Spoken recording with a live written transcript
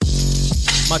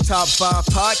My top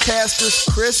 5 podcasters,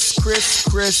 Chris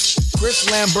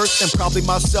Lambert, and probably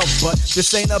myself, but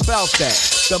this ain't about that.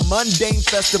 The Mundane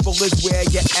Festival is where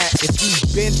you're at. If you've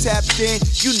been tapped in,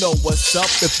 you know what's up.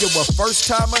 If you're a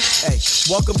first timer, hey,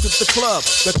 welcome to the club.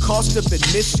 The cost of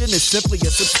admission is simply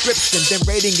a subscription, then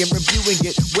rating and reviewing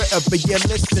it wherever you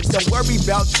listen. Don't worry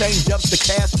about change-ups, the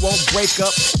cast won't break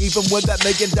up. Even when that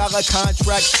 $1 million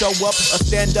contract show up, a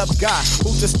stand-up guy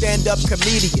who's a stand-up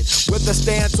comedian with a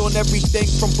stance on everything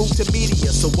from food to media.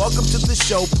 So welcome to the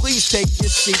show, please take your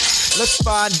seat. Let's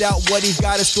find out what he's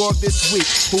got in store this week.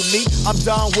 Who, me? I'm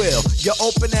Don Will, your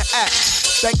opening act.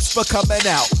 Thanks for coming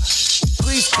out.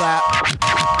 Please clap.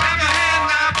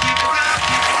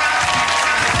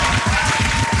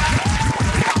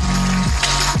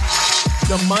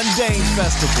 The Mundane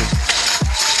Festival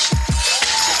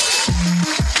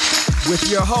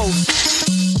with your host,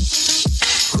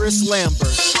 Chris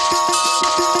Lambert.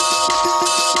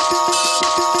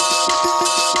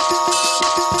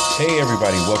 Hey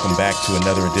everybody, welcome back to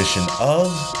another edition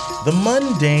of the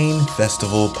Mundane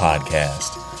Festival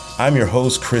Podcast. I'm your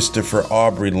host, Christopher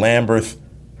Aubrey Lambert,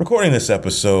 recording this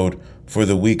episode for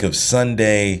the week of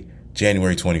Sunday,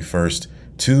 January 21st,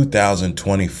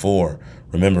 2024.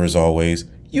 Remember, as always,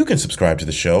 you can subscribe to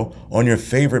the show on your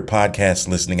favorite podcast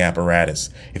listening apparatus.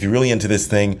 If you're really into this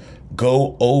thing,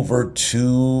 go over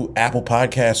to Apple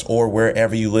Podcasts or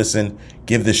wherever you listen.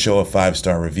 Give this show a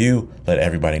 5-star review. Let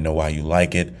everybody know why you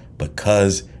like it,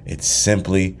 because it's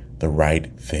simply the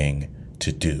right thing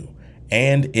to do.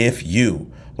 And if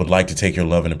you would like to take your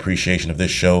love and appreciation of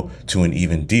this show to an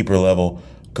even deeper level,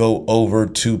 go over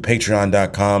to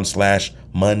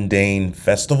patreon.com/Mundane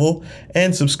Festival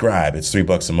and subscribe. It's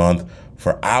 $3 a month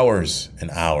for hours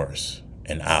and hours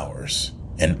and hours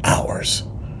and hours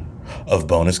of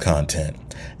bonus content.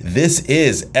 This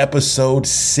is episode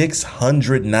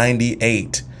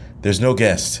 698. There's no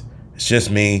guest. It's just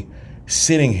me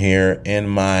sitting here in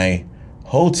my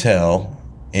hotel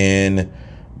in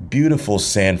beautiful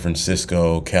San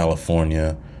Francisco,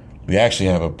 California. We actually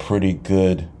have a pretty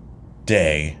good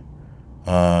day.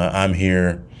 I'm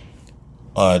here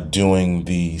doing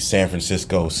the San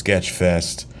Francisco Sketch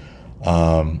Fest.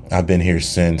 I've been here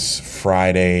since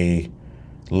Friday,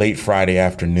 late Friday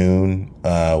afternoon,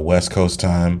 West Coast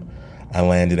time. I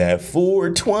landed at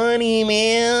 4:20,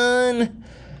 man.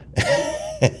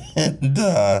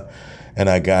 And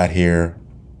I got here.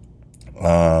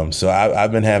 So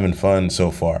I've been having fun so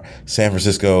far. San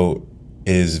Francisco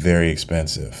is very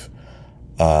expensive.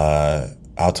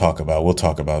 We'll talk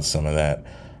about some of that.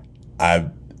 I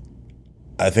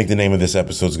think the name of this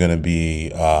episode is going to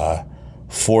be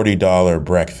 $40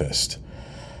 breakfast.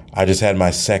 I just had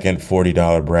my second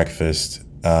 $40 breakfast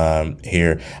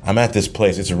here. I'm at this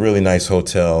place. It's a really nice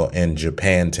hotel in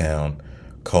Japantown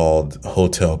called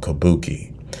Hotel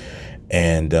Kabuki.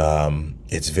 And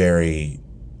it's very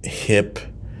hip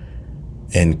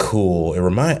and cool. It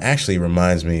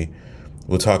reminds me,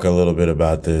 we'll talk a little bit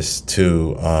about this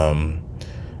too. Kind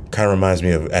of reminds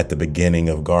me of at the beginning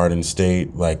of Garden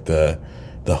State, like the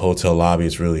hotel lobby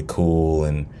is really cool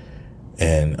and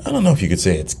I don't know if you could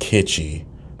say it's kitschy,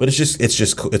 but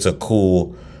it's a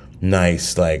cool,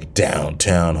 nice like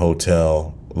downtown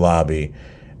hotel lobby,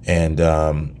 and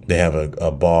they have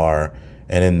a bar,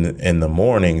 and in the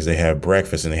mornings they have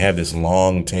breakfast, and they have this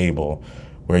long table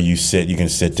where you can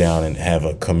sit down and have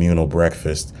a communal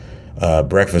breakfast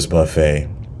buffet.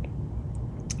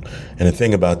 And the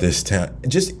thing about this town,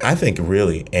 I think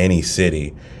really any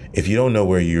city, if you don't know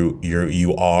where you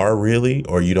are really,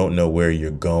 or you don't know where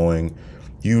you're going,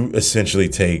 you essentially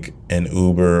take an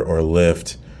Uber or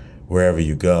Lyft wherever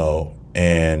you go,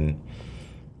 and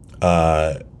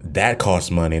that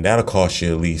costs money. That'll cost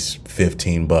you at least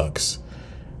 $15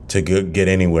 to get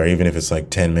anywhere, even if it's like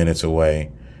 10 minutes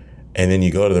away. And then you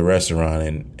go to the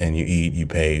restaurant and you eat, you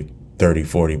pay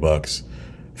 $30-$40,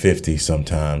 $50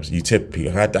 sometimes. You tip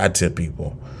people. I tip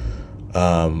people.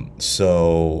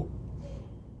 So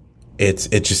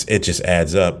it just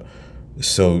adds up.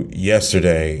 So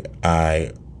yesterday,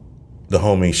 shout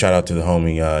out to the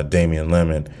homie Damian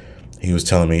Lemon. He was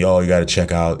telling me, you got to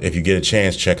check out, if you get a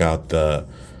chance, check out the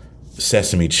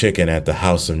sesame chicken at the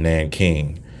House of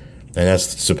Nanking. And that's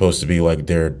supposed to be like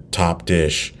their top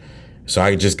dish. So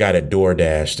I just got it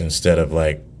DoorDashed instead of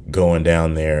like going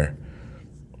down there.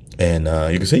 And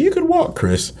you can say, you could walk,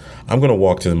 Chris. I'm going to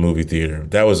walk to the movie theater.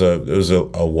 It was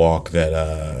a walk that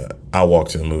I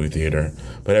walked to the movie theater.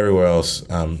 But everywhere else,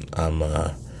 I'm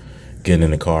getting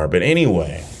in the car. But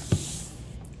anyway,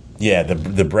 yeah,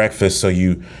 the breakfast. So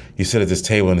you sit at this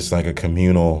table, and it's like a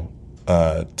communal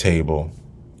table.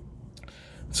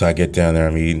 So I get down there,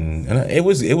 I'm eating, and it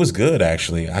was good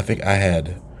actually. I think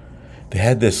they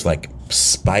had this like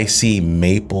spicy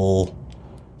maple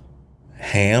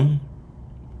ham,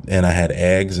 and I had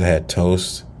eggs, I had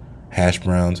toast, hash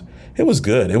browns. It was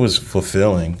good. It was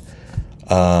fulfilling.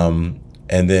 And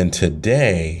then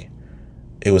today,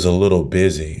 it was a little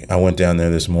busy. I went down there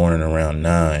this morning around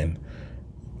 9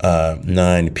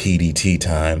 PDT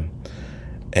time,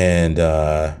 and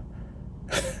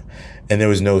and there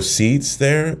was no seats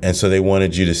there, and so they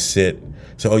wanted you to sit.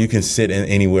 So you can sit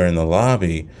anywhere in the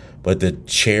lobby, but the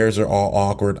chairs are all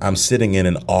awkward. I'm sitting in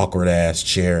an awkward ass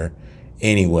chair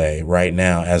anyway right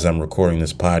now as I'm recording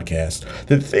this podcast.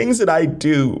 The things that I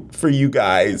do for you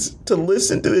guys to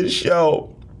listen to this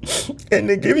show and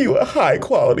to give you a high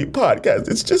quality podcast,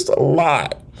 it's just a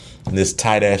lot. This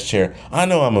tight ass chair. I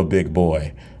know I'm a big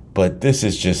boy, but this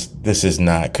is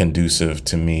not conducive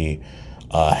to me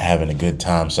having a good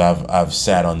time. So I've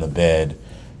sat on the bed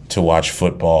to watch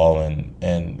football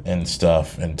and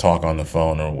stuff and talk on the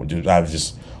phone, or I would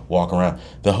just walk around.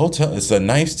 The hotel, it's a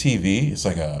nice TV. It's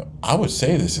like I would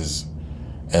say this is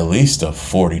at least a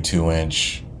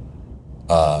 42-inch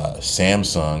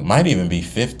Samsung. Might even be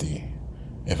 50,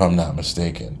 if I'm not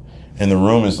mistaken. And the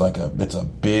room is it's a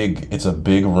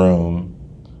big room.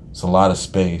 It's a lot of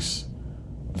space.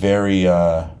 Very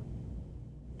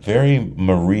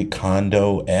Marie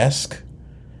Kondo-esque,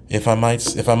 if I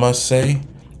must say.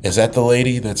 Is that the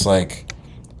lady that's like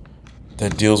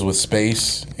that deals with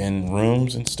space and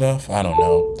rooms and stuff? I don't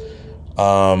know.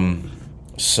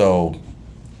 So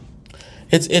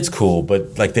it's cool,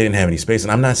 but like they didn't have any space,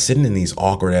 and I'm not sitting in these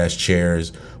awkward ass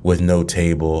chairs with no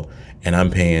table, and I'm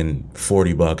paying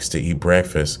 $40 to eat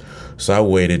breakfast. So I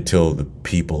waited till the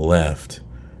people left,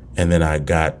 and then I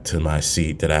got to my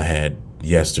seat that I had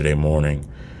yesterday morning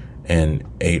and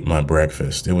ate my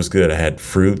breakfast. It was good. I had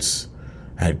fruits,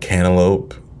 I had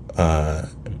cantaloupe,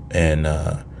 and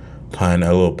a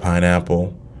little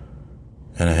pineapple,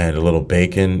 and I had a little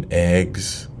bacon,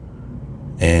 eggs,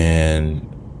 and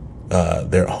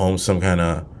they're home some kind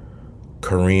of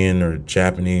Korean or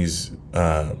Japanese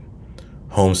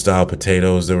home style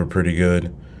potatoes that were pretty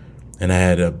good, and I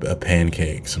had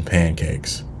some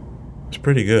pancakes. It's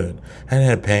pretty good. I hadn't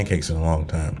had pancakes in a long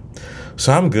time,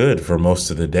 so I'm good for most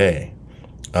of the day.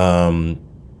 So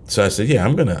I said, yeah,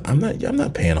 I'm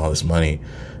not paying all this money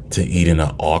to eat in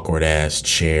an awkward ass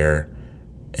chair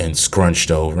and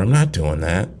scrunched over. I'm not doing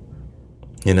that,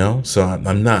 So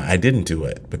I didn't do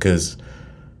it because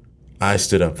I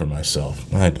stood up for myself.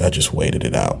 I just waited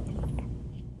it out.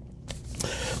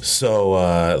 So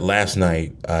last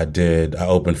night I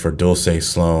opened for Dulce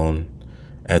Sloan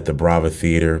at the Brava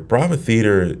Theater. Brava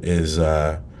Theater is,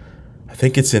 I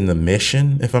think it's in the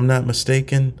Mission, if I'm not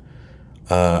mistaken.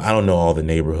 I don't know all the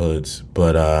neighborhoods,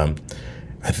 but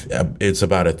it's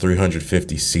about a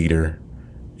 350 seater,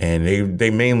 and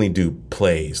they mainly do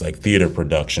plays, like theater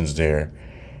productions there,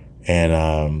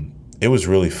 and it was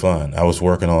really fun. I was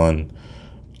working on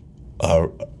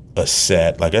a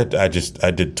set, like I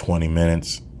did 20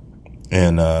 minutes,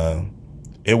 and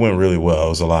it went really well. It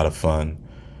was a lot of fun.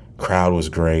 Crowd was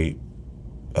great.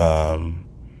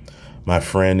 My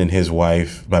friend and his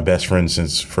wife, my best friend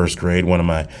since first grade, one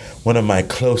of my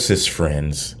closest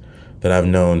friends that I've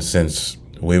known since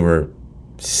we were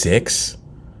 6,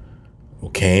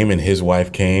 came, and his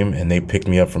wife came, and they picked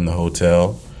me up from the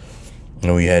hotel,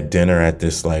 and we had dinner at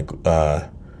this like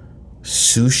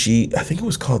sushi. I think it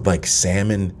was called like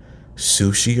salmon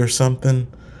sushi or something,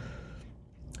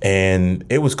 and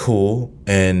it was cool,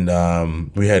 and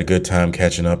we had a good time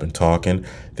catching up and talking.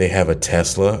 They have a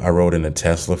Tesla. I rode in a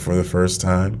Tesla for the first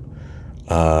time,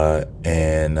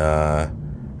 and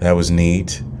that was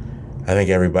neat.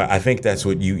 I think that's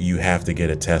what you have to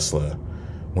get a Tesla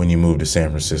when you move to San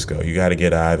Francisco. You got to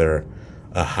get either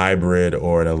a hybrid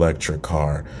or an electric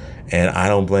car. And I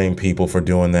don't blame people for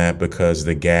doing that because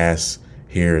the gas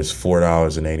here is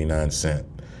 $4.89.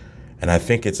 And I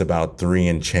think it's about $3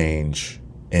 and change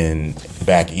in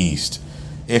back east.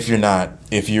 If you're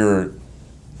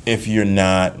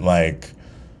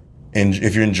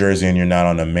in Jersey and you're not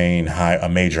on a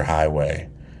major highway,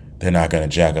 they're not going to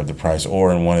jack up the price,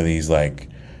 or in one of these like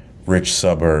rich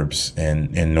suburbs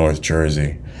in North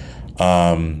Jersey. It's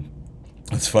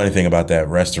a funny thing about that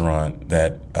restaurant,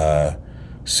 that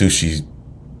sushi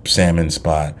salmon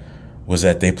spot, was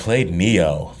that they played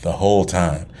Neo the whole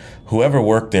time. Whoever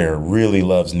worked there really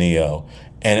loves Neo,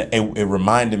 and it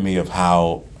reminded me of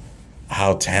how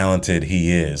talented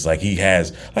he is. Like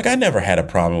I never had a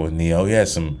problem with Neo. He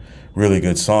has some really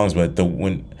good songs, but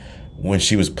when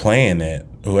she was playing it,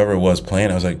 whoever was playing,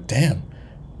 I was like, damn,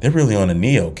 they're really on a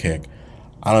Neo kick.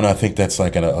 I don't know. I think that's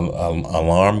like an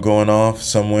alarm going off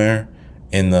somewhere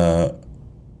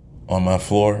on my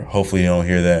floor. Hopefully you don't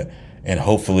hear that, and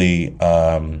hopefully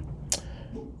the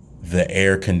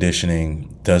air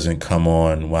conditioning doesn't come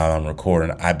on while I'm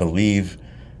recording. I believe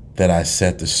that I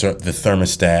set the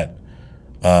thermostat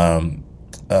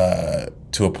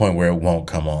to a point where it won't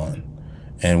come on,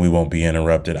 and we won't be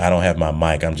interrupted. I don't have my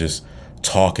mic. I'm just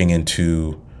talking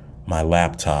into my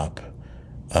laptop,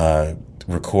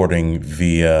 recording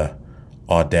via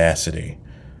Audacity.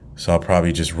 So I'll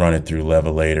probably just run it through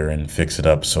Levelator and fix it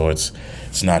up so it's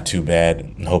not too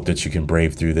bad. I hope that you can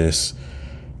brave through this.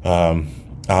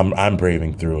 I'm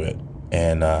braving through it.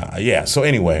 And yeah, so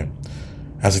anyway,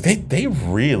 I was like, they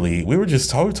really, we were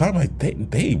just talking like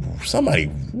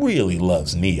somebody really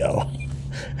loves Neo.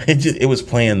 It was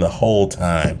playing the whole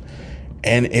time,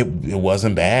 and it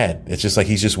wasn't bad. It's just like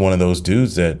he's just one of those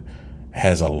dudes that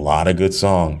has a lot of good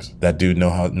songs. That dude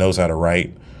knows how to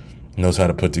write, knows how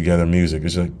to put together music.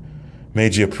 It's like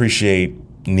made you appreciate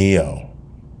Neo.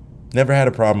 Never had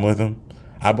a problem with him.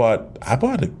 I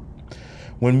bought it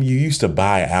when you used to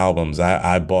buy albums.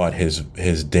 I bought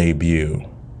his debut.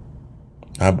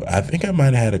 I think I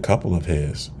might have had a couple of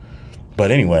his,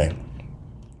 but anyway.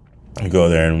 I go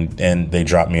there and they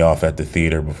dropped me off at the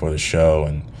theater before the show,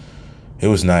 and it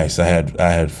was nice. I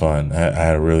had fun. I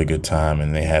had a really good time,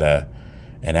 and they had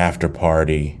an after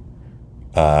party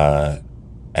at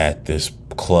this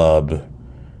club,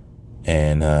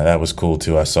 and that was cool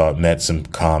too. Met some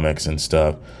comics and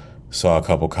stuff. Saw a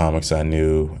couple comics I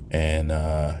knew, and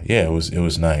yeah, it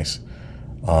was nice.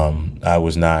 I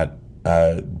was not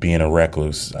being a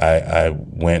recluse. I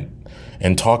went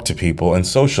and talked to people and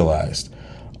socialized.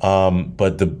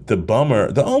 But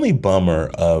the only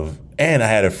bummer and I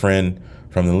had a friend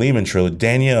from the Lehman trilogy,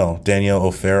 Danielle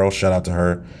O'Farrell, shout out to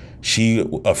her. She,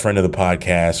 a friend of the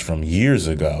podcast from years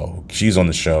ago. She's on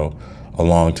the show a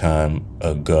long time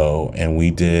ago, and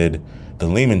we did the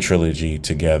Lehman trilogy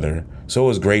together. So it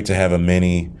was great to have a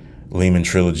mini Lehman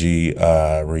trilogy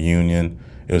reunion.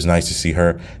 It was nice to see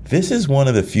her. This is one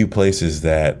of the few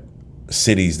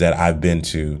cities that I've been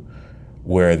to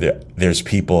where there's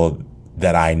people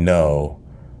that I know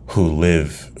who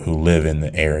live in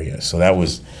the area. So that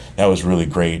was really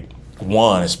great.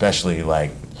 Especially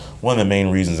like one of the main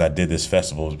reasons I did this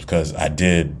festival is because I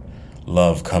did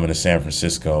love coming to San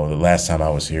Francisco. The last time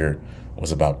I was here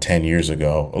was about 10 years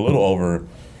ago, a little over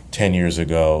 10 years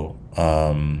ago,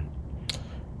 when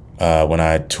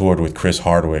I toured with Chris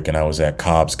Hardwick and I was at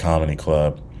Cobb's Comedy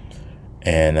Club.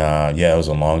 And yeah, it was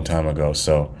a long time ago.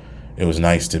 So it was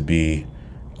nice to be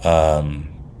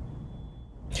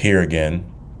here again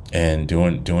and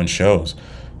doing shows.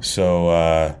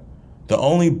 So the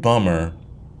only bummer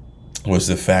was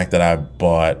the fact that I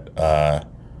bought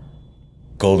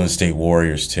Golden State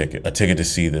Warriors a ticket to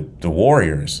see the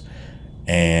Warriors,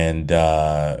 and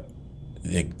the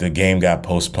game got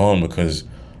postponed because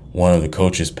one of the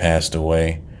coaches passed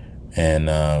away, and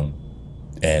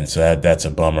so that's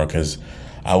a bummer because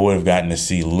I would have gotten to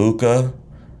see Luka.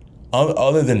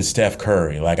 Other than Steph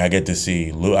Curry, like I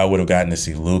would have gotten to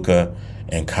see Luka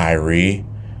and Kyrie,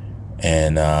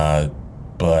 and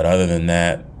but other than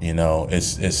that,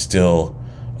 it's still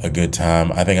a good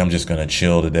time. I think I'm just gonna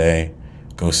chill today,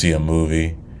 go see a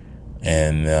movie,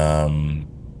 and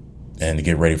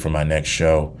get ready for my next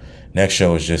show. Next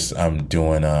show is just I'm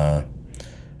doing a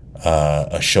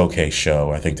showcase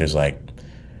show. I think there's like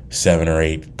 7 or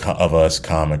 8 of us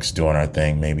comics doing our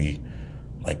thing, maybe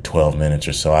like 12 minutes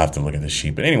or so. I have to look at the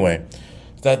sheet. But anyway,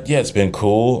 it's been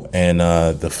cool. And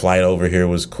the flight over here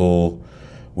was cool.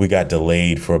 We got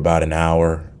delayed for about an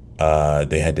hour.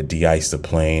 They had to de-ice the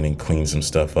plane and clean some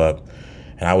stuff up.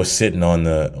 And I was sitting on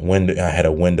the window. I had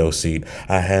a window seat.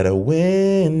 I don't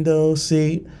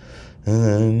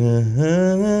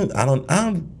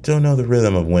know the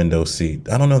rhythm of window seat.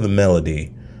 I don't know the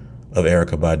melody of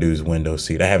Erykah Badu's Window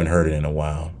Seat. I haven't heard it in a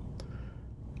while.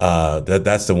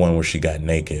 That's the one where she got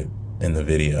naked in the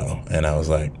video, and I was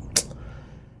like,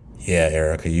 "Yeah,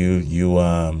 Erykah,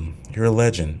 you're a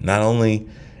legend. Not only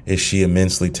is she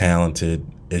immensely talented,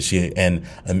 an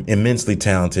immensely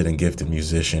talented and gifted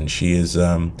musician, she is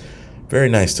very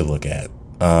nice to look at."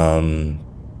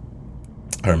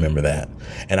 I remember that,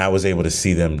 and I was able to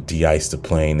see them de-ice the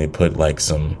plane. They put like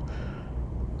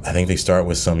I think they start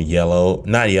with some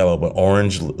not yellow, but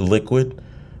orange liquid.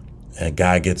 And a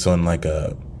guy gets on like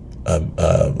a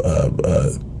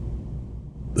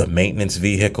maintenance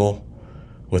vehicle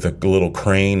with a little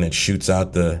crane that shoots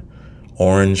out the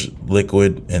orange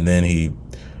liquid, and then he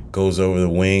goes over the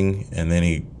wing, and then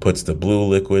he puts the blue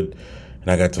liquid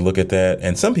and I got to look at that.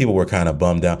 And some people were kind of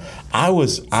bummed out.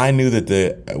 I knew that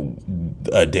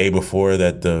a day before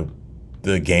that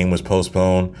the game was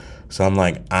postponed. So I'm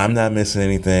like, I'm not missing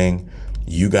anything.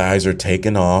 You guys are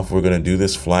taking off. We're going to do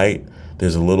this flight.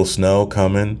 There's a little snow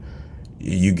coming.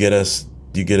 You get us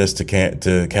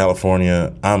to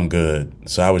California. I'm good.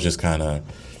 So I was just kind of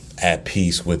at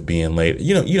peace with being late.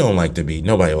 You don't like to be,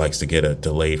 nobody likes to get a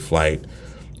delayed flight.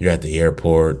 You're at the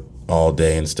airport all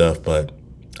day and stuff, but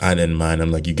I didn't mind.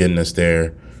 I'm like, you getting us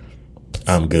there?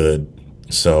 I'm good.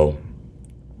 So,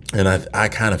 and I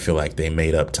kind of feel like they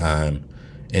made up time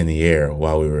in the air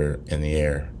while we were in the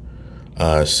air.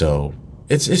 So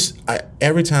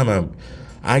every time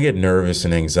I get nervous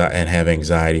and have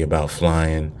anxiety about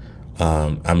flying.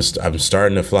 I'm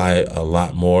starting to fly a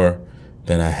lot more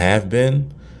than I have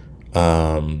been.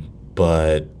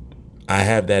 But I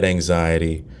have that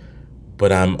anxiety,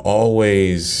 but I'm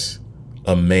always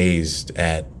amazed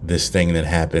at this thing that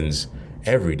happens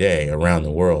every day around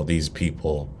the world. These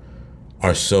people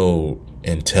are so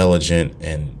intelligent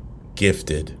and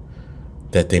gifted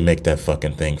that they make that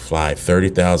fucking thing fly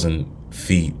 30,000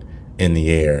 feet in the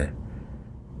air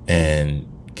and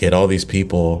get all these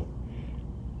people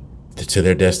to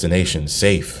their destination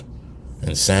safe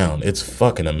and sound. It's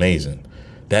fucking amazing.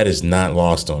 That is not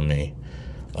lost on me.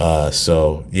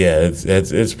 So yeah,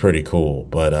 it's pretty cool.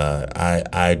 But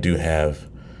I do have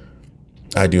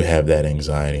that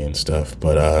anxiety and stuff.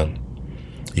 But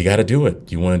you got to do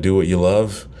it. You want to do what you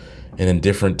love in a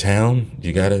different town.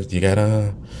 You gotta get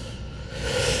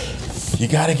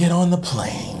on the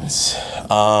planes.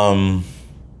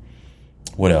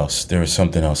 What else? There was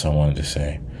something else I wanted to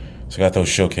say. So I got those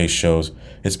showcase shows.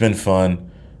 It's been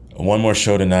fun. One more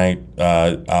show tonight.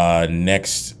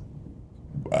 Next,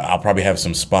 I'll probably have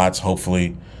some spots,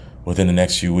 hopefully, within the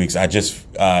next few weeks. I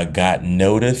just got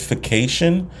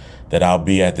notification that I'll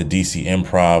be at the DC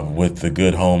Improv with the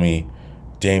good homie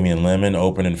Damian Lemon,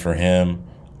 opening for him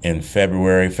in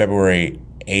February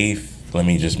 8th. Let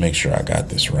me just make sure I got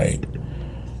this right.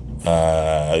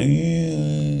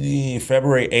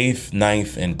 February 8th,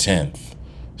 9th, and 10th.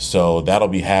 So that'll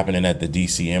be happening at the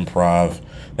DC Improv.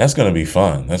 That's gonna be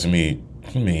fun. It's gonna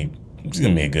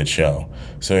be a good show.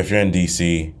 So if you're in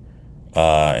DC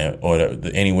or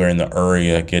anywhere in the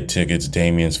area, get tickets.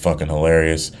 Damien's fucking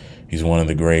hilarious. He's one of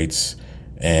the greats,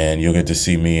 and you'll get to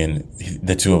see me and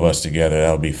the two of us together.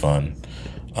 That'll be fun.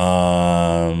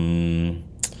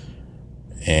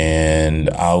 And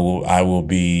I will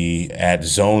be at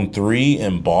Zone 3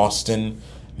 in Boston,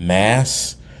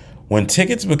 Mass. When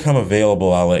tickets become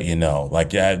available, I'll let you know.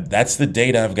 That's the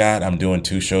date I've got. I'm doing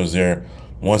 2 shows there.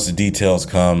 Once the details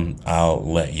come, I'll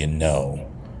let you know.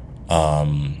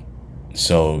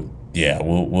 So yeah,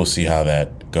 we'll see how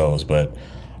that goes. But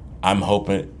I'm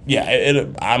hoping,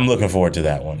 I'm looking forward to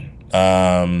that one.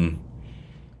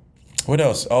 What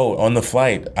else? Oh, on the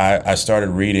flight, I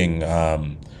started reading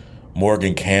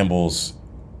Morgan Campbell's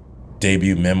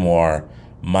debut memoir,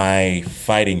 My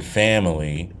Fighting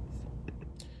Family,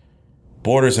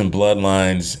 Borders and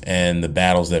Bloodlines and the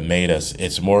Battles That Made Us.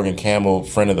 It's Morgan Campbell,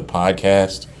 friend of the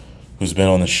podcast, who's been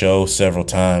on the show several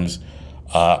times.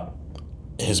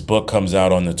 His book comes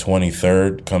out on the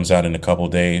 23rd, comes out in a couple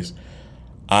days.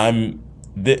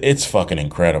 It's fucking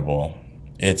incredible.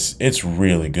 It's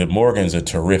really good. Morgan's a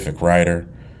terrific writer.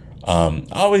 I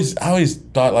always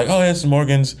thought that's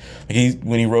Morgan's.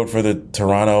 When he wrote for the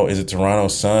Toronto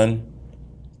Sun,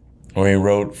 or he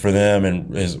wrote for them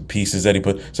and his pieces that he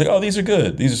put. It's like, these are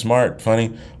good. These are smart,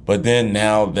 funny. But then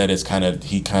now that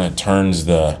he kind of turns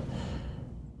the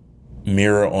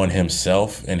mirror on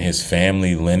himself and his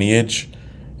family lineage.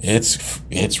 It's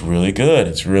really good.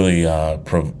 It's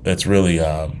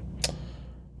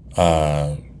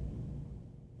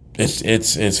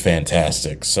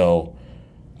fantastic. So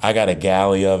I got a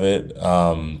galley of it,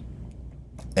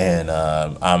 and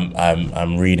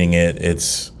I'm reading it.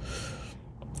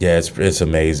 It's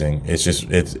amazing.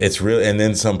 It's really, and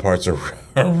then some parts are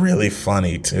really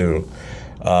funny too.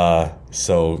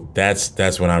 So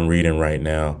that's what I'm reading right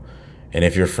now. And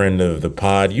if you're a friend of the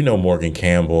pod, you know Morgan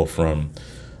Campbell from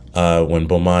when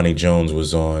Bomani Jones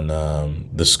was on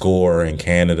The Score in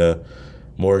Canada.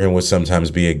 Morgan would sometimes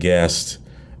be a guest,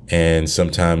 and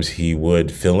sometimes he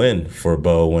would fill in for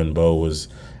Bo when Bo was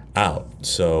out.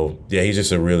 So yeah, he's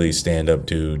just a really stand-up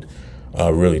dude,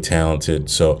 really talented.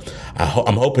 So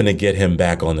I'm hoping to get him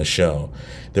back on the show.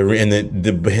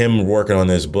 Him working on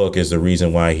this book is the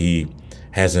reason why he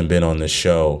hasn't been on the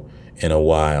show in a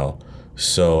while.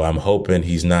 So I'm hoping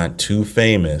he's not too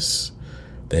famous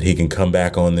that he can come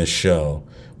back on this show.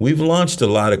 We've launched a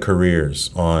lot of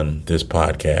careers on this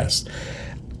podcast.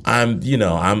 I'm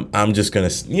just gonna,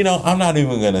 I'm not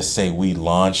even gonna say we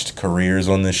launched careers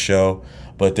on this show,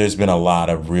 but there's been a lot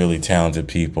of really talented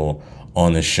people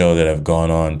on the show that have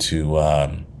gone on to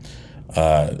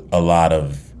a lot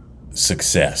of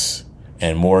success,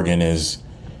 and Morgan is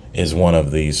one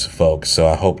of these folks. So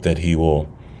I hope that he will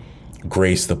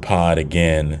grace the pod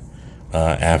again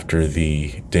after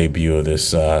the debut of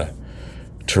this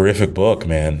terrific book,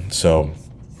 man. So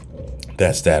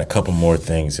that's that. A couple more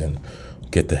things and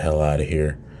get the hell out of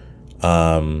here.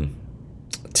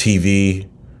 TV.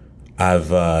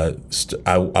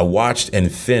 I watched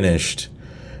and finished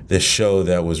this show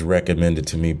that was recommended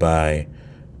to me by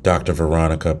Dr.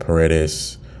 Veronica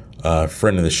Paredes,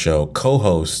 friend of the show,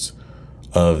 co-host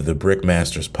of the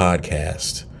Brickmasters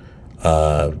podcast.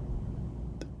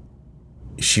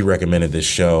 She recommended this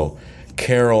show,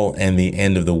 Carol and the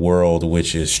End of the World,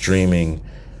 which is streaming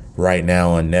right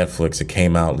now on Netflix. It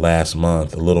came out last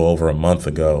month, a little over a month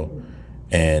ago.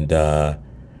 And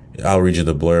I'll read you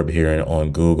the blurb here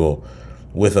on Google.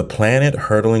 With a planet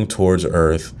hurtling towards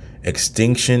Earth,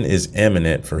 extinction is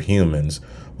imminent for humans.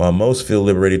 While most feel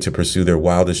liberated to pursue their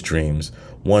wildest dreams,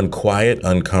 one quiet,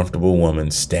 uncomfortable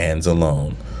woman stands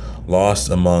alone, lost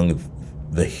among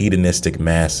the hedonistic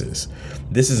masses.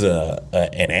 This is an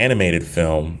animated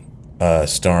film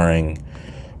starring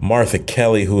Martha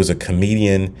Kelly, who is a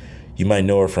comedian. You might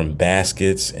know her from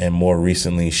Baskets, and more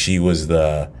recently, she was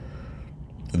the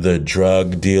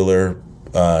drug dealer,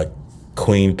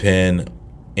 Queen Pen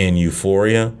in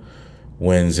Euphoria,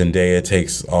 when Zendaya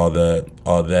takes all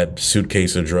that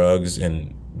suitcase of drugs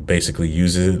and basically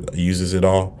uses it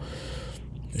all.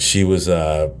 She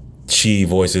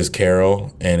voices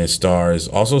Carol, and it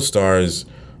also stars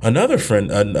another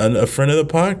friend, a friend of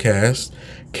the podcast,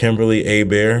 Kimberly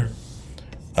Abair,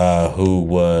 who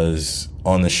was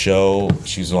on the show.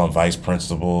 She's on Vice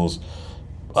Principals,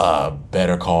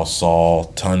 Better Call Saul,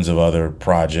 tons of other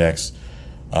projects.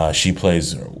 She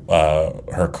plays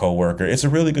her coworker. It's a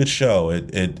really good show.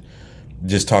 It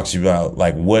just talks to you about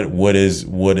like what is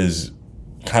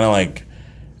kind of like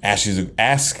asks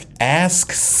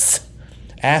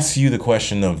you the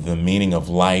question of the meaning of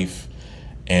life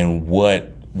and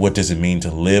what does it mean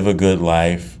to live a good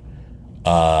life?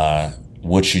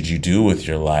 What should you do with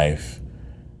your life?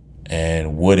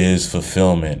 And what is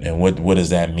fulfillment? And what does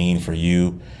that mean for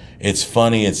you? It's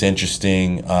funny. It's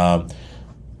interesting.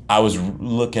 I was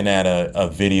looking at a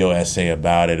video essay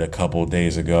about it a couple of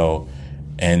days ago,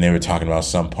 and they were talking about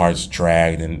some parts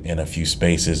dragged in a few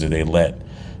spaces, or they let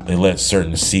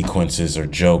certain sequences or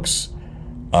jokes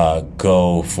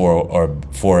go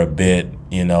for a bit,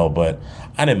 but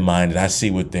I didn't mind it. I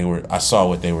saw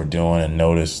what they were doing and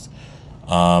noticed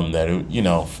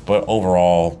that but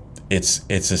overall it's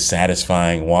a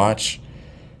satisfying watch,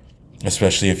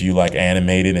 especially if you like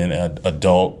animated and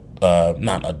adult,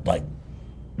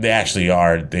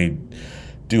 they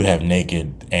do have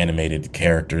naked animated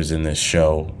characters in this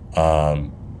show,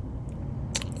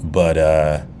 but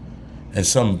and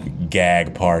some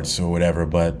gag parts or whatever,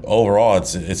 but overall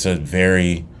it's a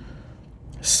very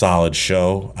solid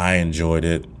show. I enjoyed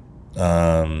it.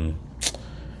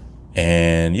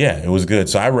 And yeah, it was good.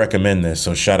 So I recommend this.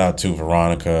 So shout out to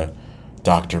Veronica,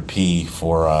 Dr. P,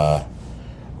 for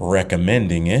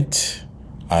recommending it.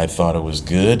 I thought it was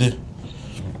good.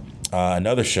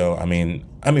 Another show, I mean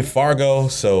Fargo.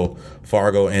 So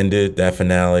Fargo ended, that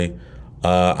finale.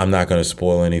 I'm not going to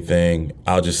spoil anything.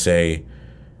 I'll just say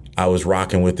I was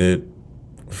rocking with it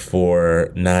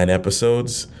for 9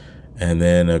 episodes, and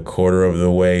then a quarter of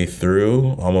the way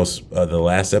through, almost the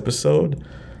last episode,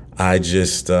 I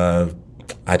just I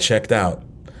checked out.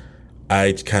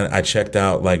 I checked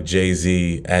out like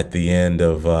Jay-Z at the end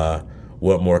of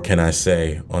What More Can I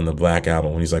Say on the Black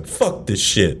Album, when he's like, fuck this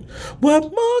shit. What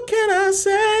more can I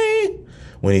say?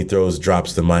 When he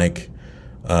drops the mic.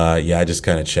 I just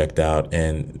kind of checked out.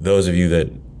 And those of you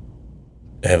that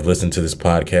have listened to this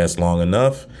podcast long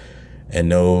enough and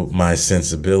know my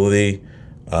sensibility,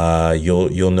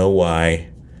 you'll know why.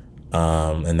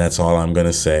 And that's all I'm going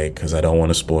to say, because I don't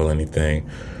want to spoil anything.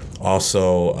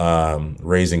 Also,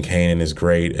 Raising Kanan is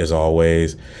great, as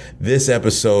always. This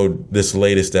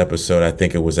latest episode, I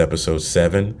think it was episode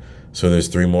 7. So there's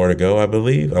 3 more to go, I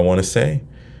believe, I want to say.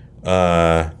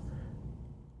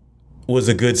 Was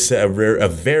a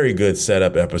very good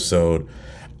setup episode.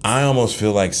 I almost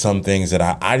feel like some things that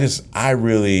I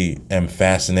really am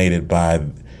fascinated by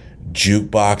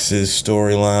Jukebox's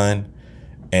storyline.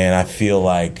 And I feel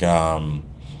like, and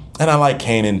I like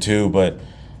Kanan too, but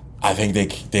I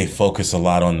think they focus a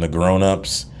lot on the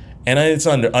grown-ups, and it's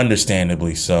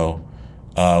understandably so,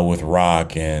 with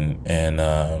Rock and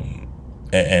oh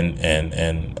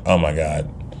my God,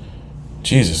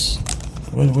 Jesus,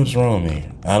 what's wrong with me?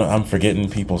 I'm forgetting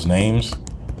people's names.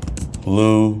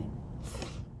 Lou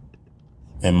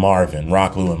and Marvin,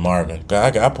 Rock, Lou, and Marvin.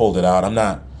 I pulled it out. I'm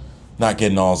not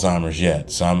getting Alzheimer's yet,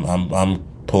 so I'm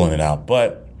pulling it out.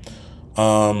 But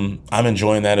I'm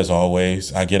enjoying that as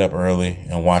always. I get up early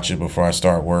and watch it before I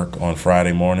start work on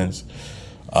Friday mornings.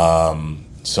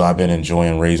 So I've been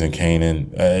enjoying Raising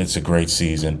Kanan. It's a great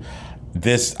season.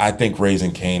 I think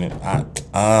Raising Kanan.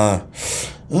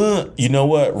 You know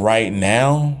what? Right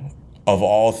now, of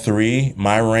all three,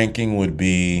 my ranking would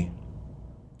be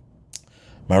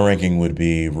Raising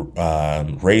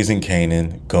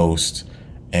Kanan, Ghost,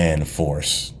 and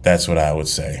Force. That's what I would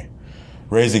say.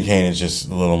 Raising Kanan is just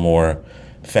a little more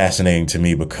fascinating to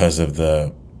me because of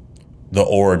the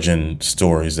origin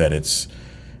stories that it's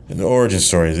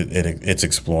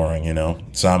exploring. You know,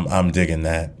 so I'm digging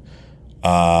that.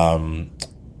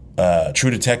 True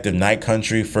Detective Night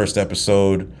Country first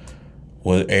episode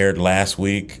was aired last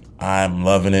week. I'm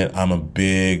loving it. I'm a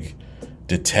big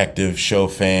detective show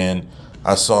fan.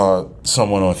 I saw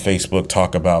someone on Facebook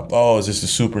talk about, is this the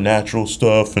supernatural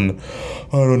stuff? And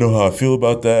I don't know how I feel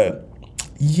about that.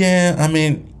 Yeah, I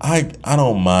mean, I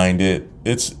don't mind it.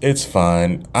 It's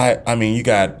fine. I mean, you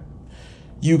got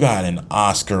an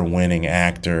Oscar-winning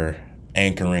actor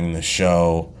anchoring the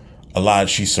show.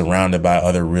 She's surrounded by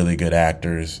other really good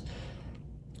actors.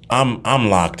 I'm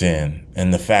locked in,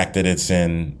 and the fact that it's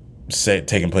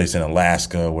taking place in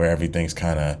Alaska, where everything's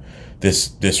kind of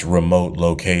this remote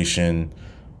location.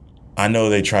 I know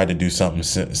they tried to do something.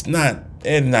 It's not.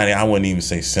 I wouldn't even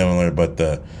say similar, but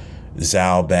the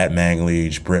Zal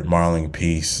Batmanglij, Britt Marling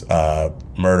piece,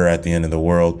 Murder at the End of the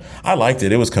World. I liked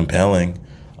it. It was compelling.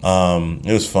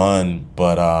 It was fun,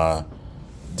 but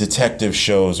detective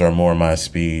shows are more my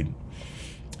speed,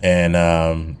 and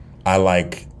I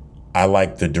like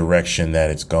the direction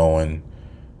that it's going.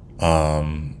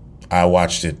 I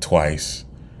watched it twice.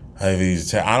 I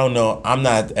don't know. I'm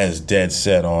not as dead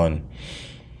set on.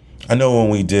 I know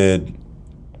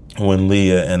when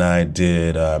Leah and I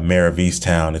did Mayor of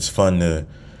Easttown, it's fun to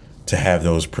have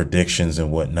those predictions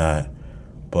and whatnot.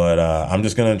 But I'm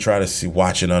just gonna try to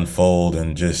watch it unfold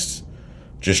and just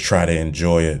try to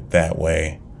enjoy it that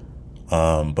way.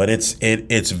 But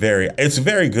it's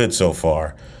very good so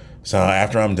far. So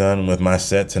after I'm done with my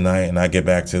set tonight and I get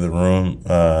back to the room,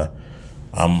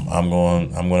 I'm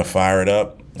going to fire it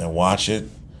up and watch it.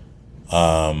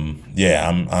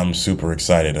 I'm super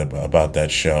excited about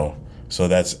that show. So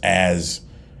that's as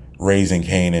Raising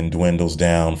Kanan dwindles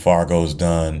down, Fargo's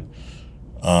done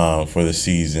for the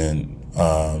season.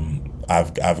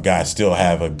 I've still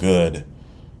have a good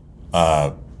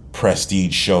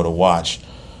prestige show to watch.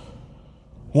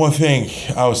 One thing,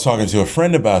 I was talking to a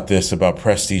friend about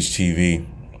Prestige TV,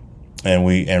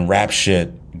 and Rap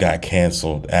Shit got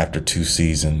canceled after 2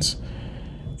 seasons.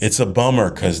 It's a bummer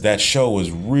because that show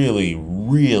was really,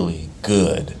 really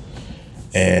good.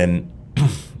 And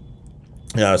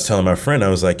I was telling my friend, I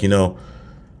was like, with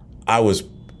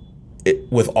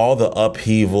all the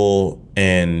upheaval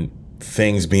and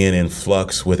things being in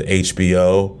flux with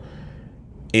HBO,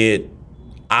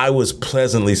 I was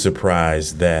pleasantly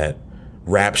surprised that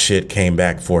Rap Shit came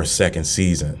back for a second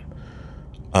season.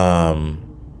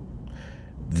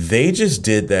 They just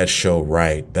did that show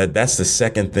right. That's the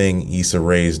second thing Issa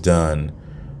Rae's done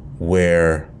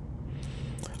where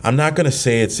I'm not going to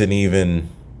say it's an even,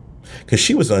 because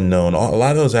she was unknown. A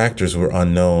lot of those actors were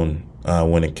unknown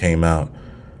when it came out.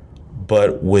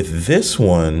 But with this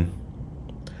one,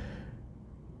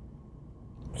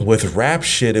 with Rap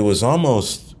Shit, it was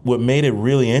almost, what made it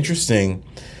really interesting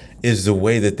is the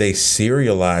way that they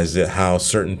serialized it, how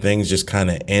certain things just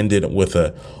kind of ended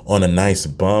on a nice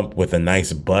bump with a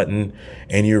nice button.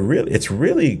 And it's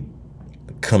really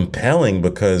compelling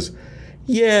because,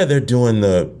 you're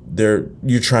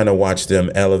trying to watch them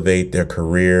elevate their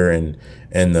career and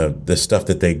the stuff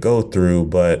that they go through.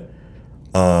 But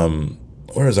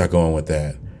where is I going with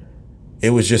that? It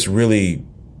was just really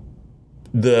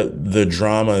the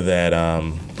drama that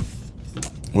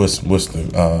what's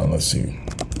the let's see.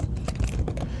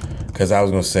 Because I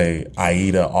was going to say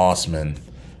Aida Osman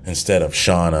instead of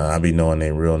Shauna. I be knowing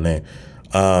their real name.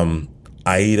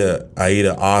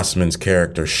 Aida Osman's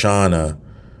character, Shauna,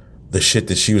 the shit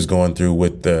that she was going through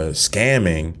with the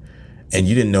scamming, and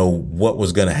you didn't know what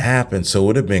was going to happen. So it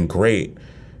would have been great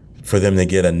for them to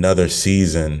get another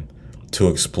season to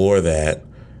explore that.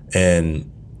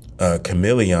 And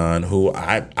Chameleon, who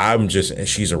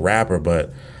she's a rapper,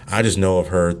 but I just know of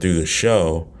her through the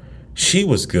show. She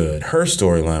was good. Her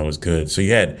storyline was good. So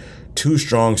you had 2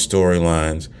 strong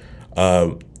storylines.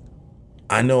 I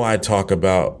know I talk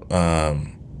about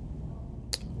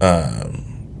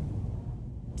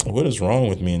what is wrong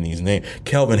with me in these names?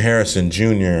 Kelvin Harrison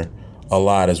Jr. a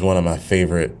lot is one of my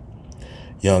favorite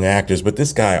young actors, but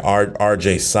this guy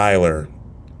R.J. Cyler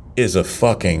is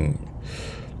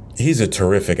he's a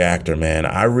terrific actor, man.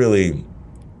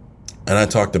 And I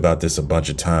talked about this a bunch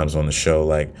of times on the show.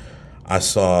 Like, I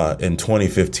saw in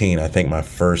 2015, I think my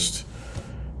first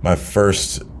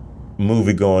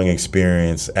movie going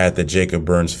experience at the Jacob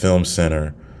Burns Film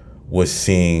Center was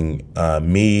seeing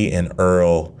me and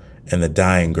Earl and The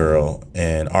Dying Girl,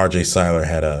 and R.J. Cyler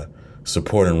had a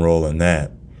supporting role in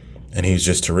that, and he's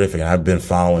just terrific. And I've been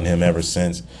following him ever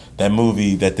since. That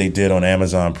movie that they did on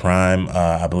Amazon Prime,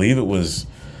 I believe it was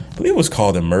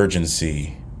called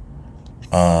Emergency,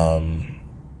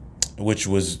 which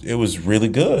was really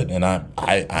good, and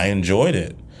I enjoyed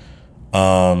it.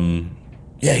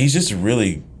 Yeah, he's just a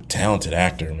really talented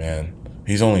actor, man.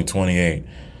 He's only 28.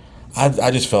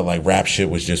 I just felt like Rap Shit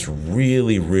was just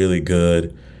really, really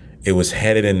good. It was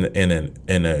headed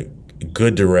in a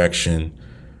good direction.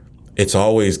 It's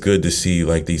always good to see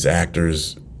like these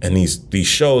actors and these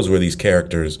shows where these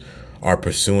characters are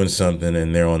pursuing something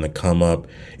and they're on the come up.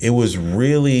 It was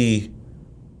really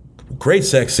great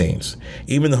sex scenes.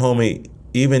 Even the homie,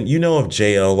 if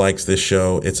JL likes this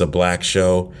show, it's a black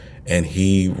show, and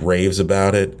he raves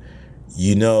about it,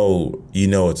 you know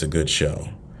it's a good show.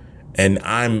 And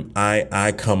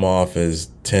I come off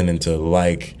as tending to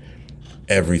like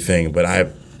everything,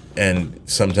 and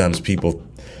sometimes people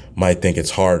might think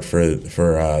it's hard for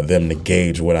them to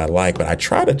gauge what I like, but I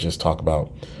try to just talk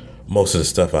about most of the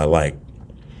stuff I like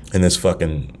in this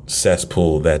fucking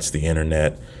cesspool that's the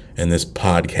internet. In this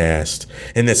podcast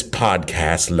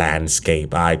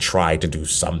landscape, I try to do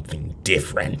something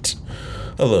different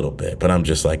a little bit, but I'm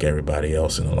just like everybody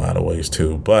else in a lot of ways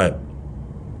too. But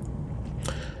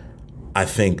I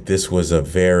think this was a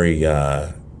very,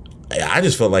 I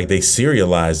just felt like they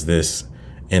serialized this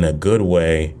in a good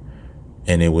way,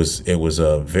 and it was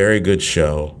a very good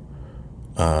show.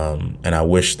 And I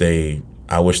wish they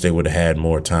would have had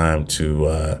more time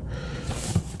to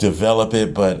develop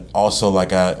it, but also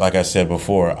like I said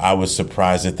before, I was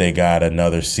surprised that they got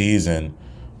another season,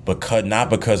 not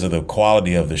because of the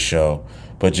quality of the show,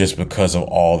 but just because of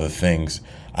all the things.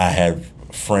 I had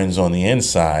friends on the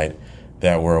inside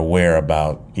that were aware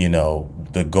about,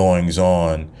 the goings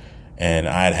on, and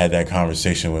I'd had that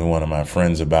conversation with one of my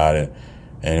friends about it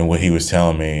and what he was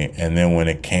telling me. And then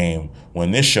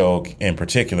when this show in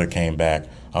particular came back,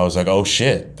 I was like, oh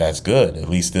shit, that's good. At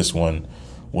least this one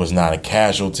was not a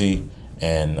casualty,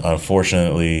 and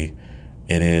unfortunately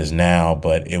it is now,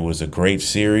 but it was a great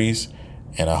series,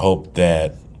 and I hope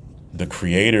that the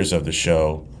creators of the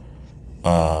show,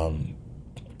 I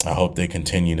hope they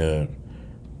continue to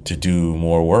do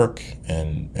more work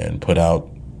and put out,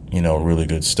 really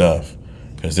good stuff,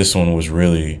 because this one was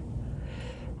really,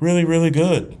 really, really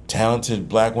good. Talented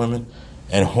black women,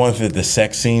 and one of the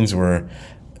sex scenes were,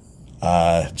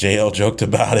 JL joked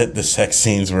about it. The sex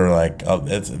scenes were like,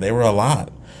 they were a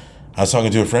lot. I was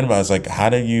talking to a friend about it. I was like, how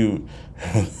do you,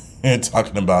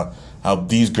 talking about how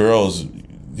these girls,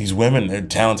 these women, they're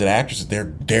talented actresses.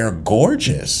 They're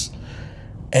gorgeous.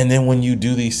 And then when you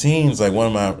do these scenes, like one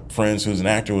of my friends who's an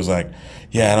actor was like,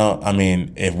 yeah,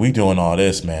 if we doing all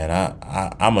this, man,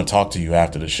 I'm going to talk to you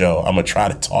after the show. I'm going to try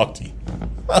to talk to you.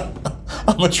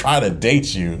 I'm going to try to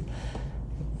date you.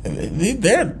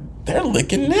 They're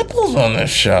licking nipples on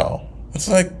this show. It's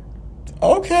like,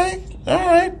 okay, all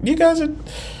right. You guys are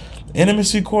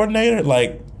intimacy coordinator.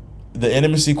 Like, the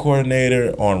intimacy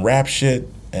coordinator on Rap Shit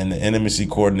and the intimacy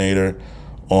coordinator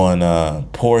on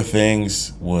Poor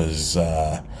Things was,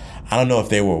 I don't know if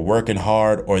they were working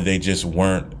hard or they just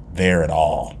weren't there at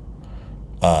all.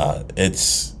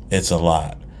 It's a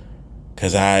lot.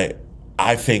 Because I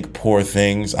think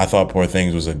I thought Poor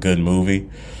Things was a good movie.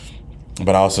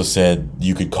 But I also said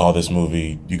you could just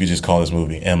call this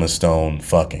movie Emma Stone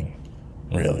fucking,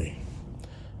 really.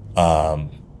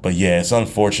 But yeah, it's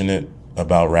unfortunate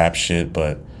about Rap Shit,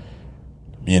 but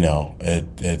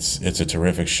it's a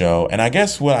terrific show. And I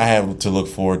guess what I have to look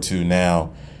forward to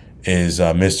now is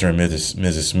Mr. and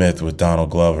Mrs. Smith with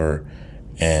Donald Glover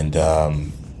and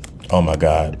oh my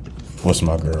God, what's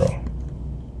my girl?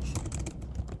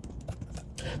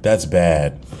 That's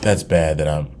bad that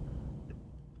I'm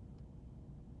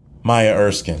Maya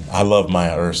Erskine. I love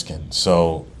Maya Erskine.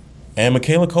 So, and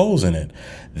Michaela Cole's in it.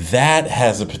 That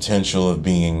has the potential of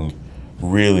being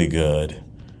really good.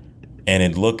 And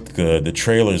it looked good. The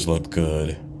trailers looked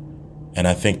good. And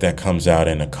I think that comes out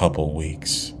in a couple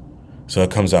weeks. So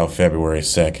it comes out February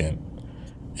 2nd.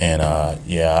 And I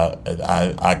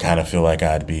kind of feel like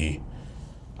I'd be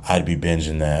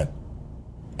binging that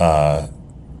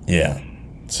Yeah.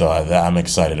 So I'm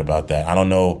excited about that. I don't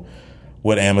know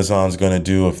what Amazon's going to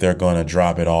do, if they're going to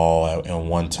drop it all in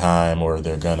one time, or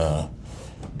they're going to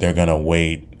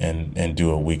wait and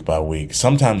do it week by week.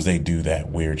 Sometimes they do that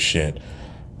weird shit.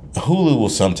 Hulu will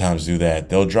sometimes do that.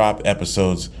 They'll drop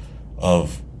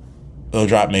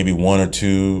maybe 1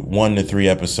 to 3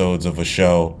 episodes of a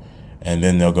show, and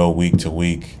then they'll go week to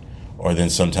week, or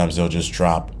then sometimes they'll just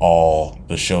drop all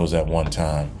the shows at one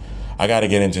time. I got to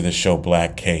get into the show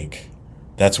Black Cake.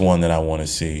 That's one that I want to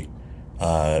see.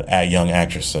 At young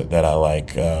actress that I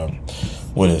like.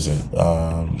 What is it?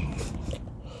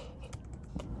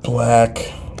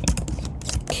 Black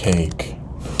Cake.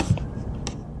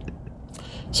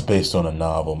 It's based on a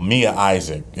novel. Mia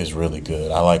Isaac is really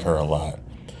good. I like her a lot.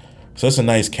 So it's a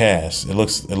nice cast. It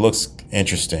looks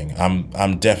interesting.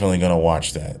 I'm definitely gonna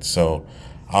watch that. So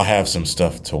I'll have some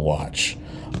stuff to watch.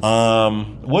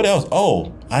 What else?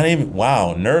 Oh,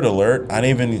 nerd alert. I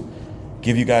didn't even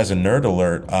give you guys a nerd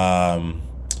alert.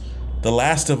 The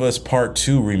Last of Us Part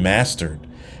 2 Remastered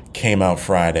came out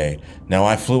Friday. Now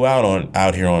I flew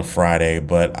out here on Friday,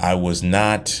 but I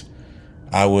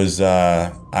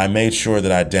made sure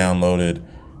that I downloaded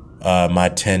my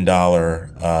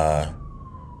 $10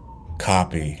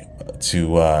 copy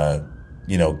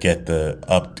to get the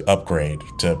upgrade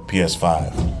to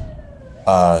PS5.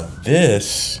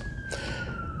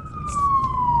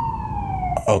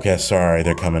 Okay, sorry,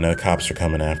 they're coming. The cops are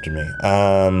coming after me.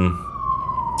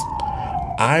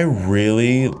 I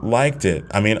really liked it.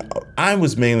 I mean, I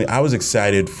was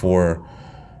excited for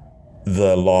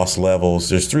the Lost Levels.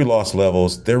 There's 3 Lost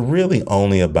Levels. They're really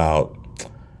only about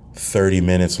 30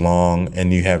 minutes long,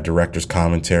 and you have director's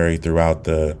commentary throughout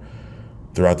the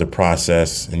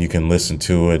process, and you can listen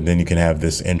to it. And then you can have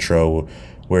this intro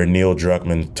where Neil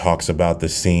Druckmann talks about the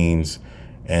scenes,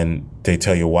 and they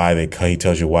tell you why they cut. He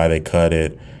tells you why they cut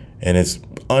it, and it's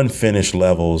unfinished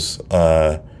levels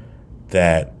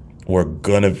that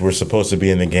were supposed to be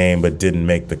in the game but didn't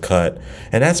make the cut,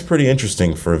 and that's pretty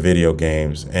interesting for video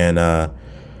games. And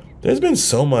there's been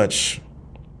so much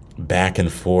back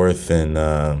and forth, and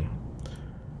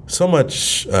so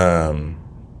much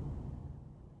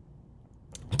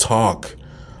talk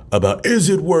about, is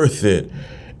it worth it?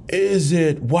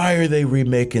 Why are they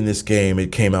remaking this game?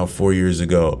 It came out 4 years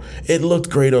ago. It looked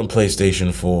great on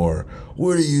PlayStation 4.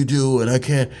 What are you doing?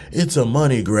 It's a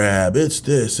money grab. It's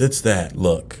this, it's that.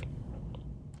 Look,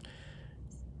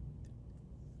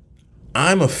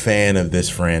 I'm a fan of this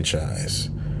franchise.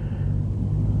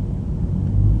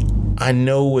 I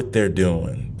know what they're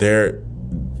doing.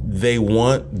 They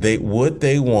want,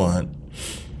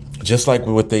 just like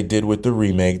what they did with the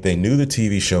remake. They knew the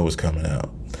TV show was coming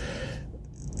out.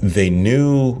 They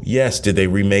knew, yes, did they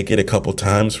remake it a couple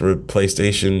times for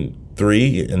PlayStation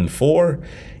 3 and 4?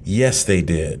 Yes, they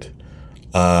did.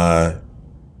 They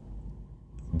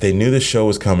knew the show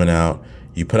was coming out.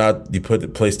 You put the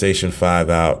PlayStation 5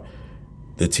 out.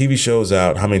 The TV show's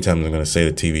out. How many times am I going to say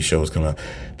the TV show was coming out?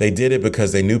 They did it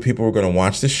because they knew people were going to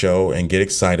watch the show and get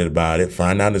excited about it,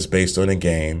 find out it's based on a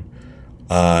game,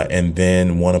 and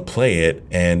then want to play it.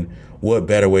 And what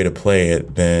better way to play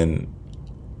it than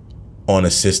on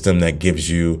a system that gives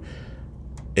you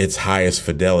its highest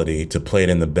fidelity, to play it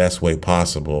in the best way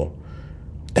possible?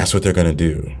 That's what they're going to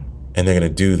do. And they're going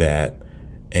to do that.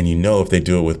 And if they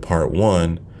do it with part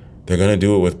 1, they're going to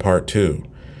do it with part 2.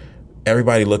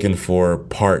 Everybody looking for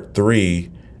part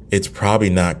 3, it's probably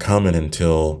not coming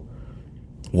until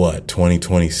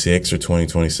 2026 or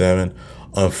 2027.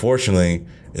 Unfortunately,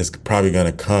 it's probably going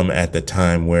to come at the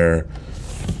time where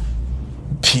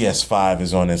PS5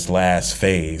 is on its last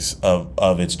phase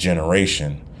of its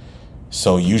generation.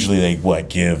 So usually they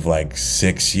give like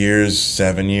 6 years,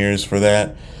 7 years for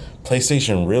that.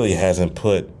 PlayStation really hasn't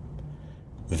put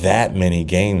that many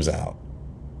games out.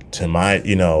 To my,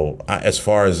 as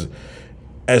far as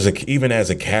even as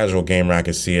a casual gamer, I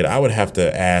could see it. I would have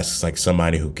to ask like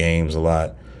somebody who games a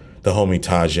lot. The homie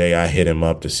Tajay, I hit him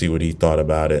up to see what he thought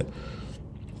about it.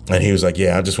 And he was like,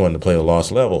 yeah, I just wanted to play the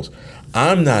Lost Levels.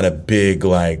 I'm not a big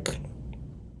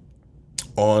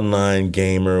online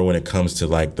gamer when it comes to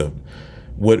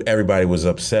what everybody was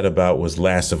upset about was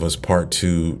Last of Us Part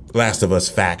 2, Last of Us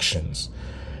Factions.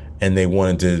 And they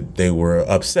were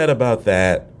upset about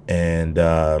that. And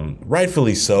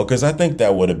rightfully so, because I think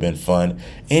that would have been fun.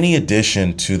 Any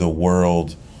addition to the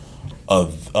world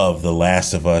of The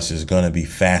Last of Us is going to be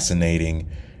fascinating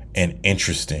and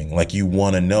interesting. Like, you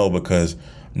want to know, because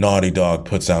Naughty Dog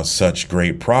puts out such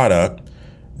great product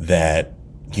that,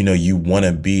 you want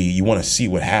to see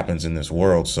what happens in this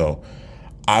world. So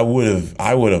I would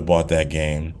have bought that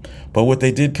game. But what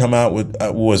they did come out with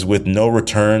was with No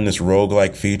Return, this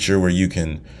roguelike feature where you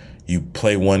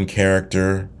play one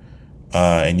character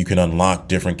and you can unlock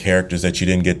different characters that you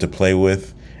didn't get to play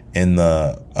with in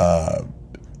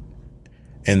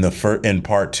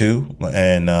part 2,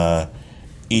 and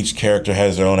each character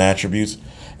has their own attributes.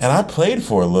 And I played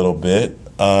for a little bit.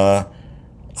 I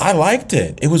liked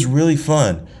it. It was really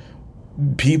fun.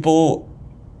 People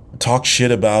talk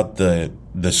shit about the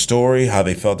story, how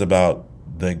they felt about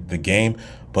the game,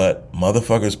 but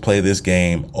motherfuckers play this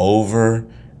game over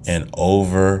and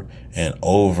over and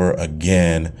over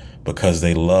again because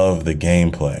they love the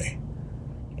gameplay.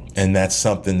 And that's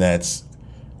something that's,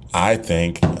 I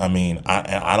think, I mean,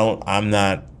 I'm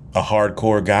not a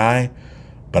hardcore guy,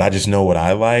 but I just know what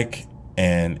I like.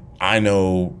 And I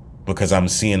know, because I'm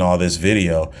seeing all this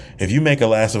video, if you make a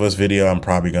Last of Us video, I'm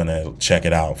probably going to check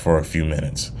it out for a few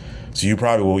minutes. So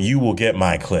you will get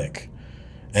my click.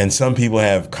 And some people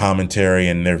have commentary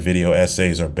and their video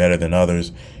essays are better than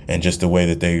others, and just the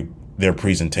way that their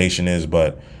presentation is.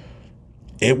 But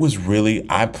it was really,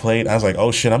 I was like,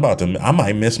 oh shit, I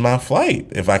might miss my flight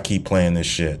if I keep playing this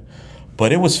shit.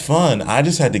 But it was fun. I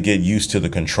just had to get used to the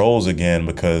controls again,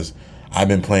 because I've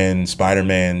been playing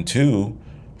Spider-Man 2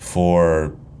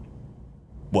 for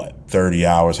 30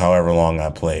 hours, however long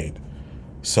I played.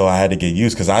 So I had to get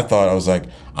used, because I was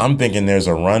I'm thinking there's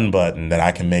a run button that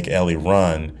I can make Ellie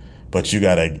run, but you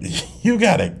gotta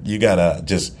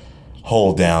just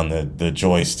hold down the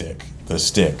joystick, the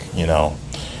stick, you know.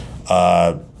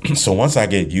 So once I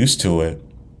get used to it,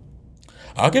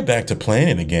 I'll get back to playing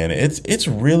it again. It's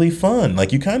really fun.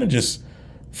 Like, you kind of just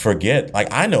forget.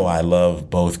 Like, I know I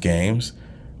love both games,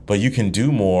 but you can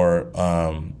do more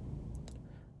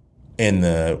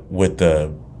with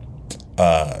the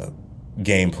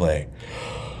gameplay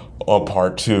on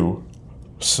part 2.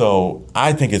 So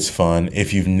I think it's fun.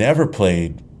 If you've never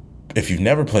played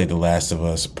The Last of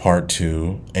Us Part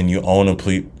 2 and you own a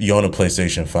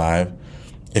PlayStation 5,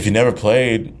 if you never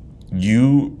played,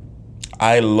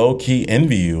 I low-key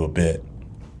envy you a bit,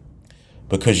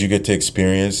 because you get to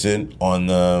experience it on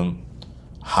the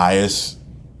highest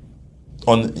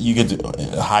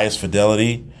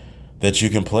fidelity that you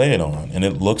can play it on, and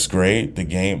it looks great. The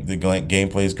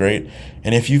gameplay is great,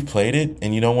 and if you've played it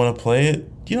and you don't want to play it,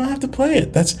 you don't have to play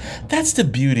it. That's the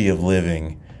beauty of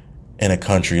living in a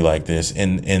country like this.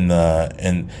 That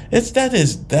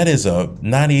is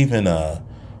not even a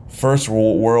first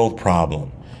world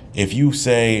problem. If you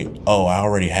say, oh, I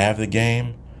already have the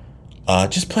game,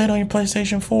 just play it on your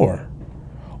PlayStation 4,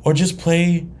 or just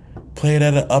play it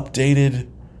at an updated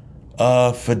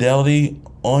fidelity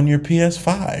on your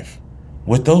PS5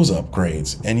 with those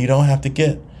upgrades, and you don't have to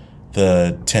get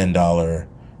the $10. You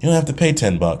don't have to pay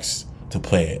 $10 to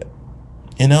play it.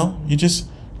 You know, you just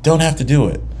don't have to do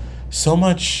it. So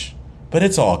much, but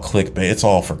it's all clickbait. It's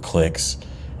all for clicks.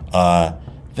 That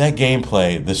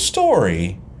gameplay, the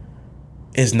story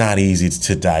is not easy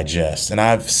to digest. And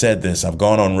I've said this, I've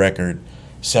gone on record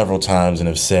several times and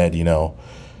have said, you know,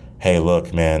 hey,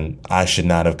 look, man, I should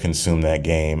not have consumed that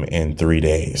game in 3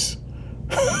 days.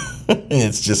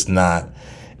 It's not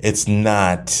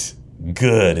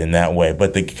good in that way.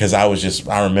 But because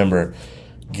I remember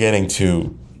getting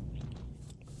to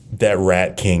that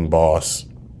Rat King boss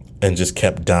and just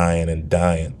kept dying and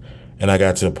dying. And I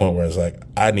got to the point where I was like,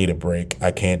 I need a break.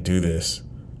 I can't do this.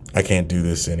 I can't do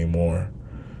this anymore.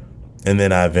 And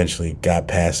then I eventually got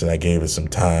past it. I gave it some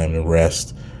time to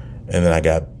rest. And then I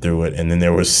got through it. And then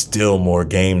there was still more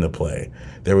game to play.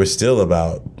 There was still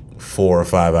about 4 or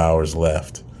 5 hours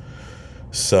left.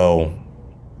 So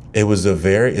it's a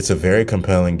very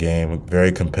compelling game,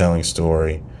 very compelling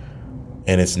story.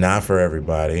 And it's not for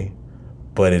everybody,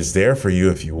 but it's there for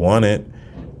you if you want it.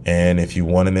 And if you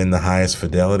want it in the highest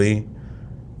fidelity,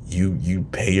 you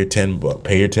pay your $10 or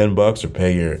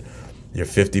pay your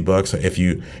 $50. If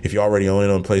you already own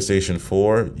it on PlayStation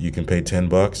 4, you can pay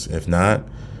 $10. If not,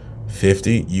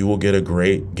 $50, you will get a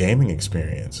great gaming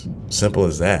experience. Simple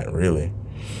as that, really.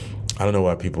 I don't know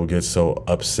why people get so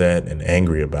upset and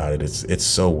angry about it. It's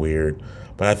so weird.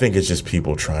 But I think it's just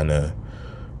people trying to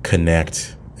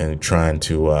connect and trying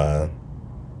to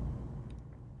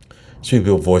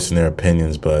people voicing their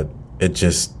opinions, but it's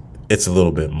a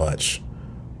little bit much.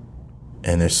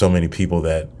 And there's so many people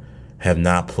that have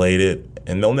not played it,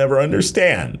 and they'll never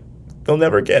understand. They'll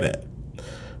never get it.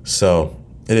 So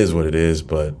it is what it is.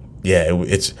 But yeah,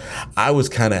 I was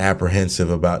kind of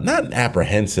not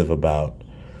apprehensive about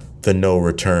the no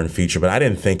return feature, but I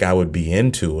didn't think I would be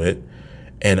into it.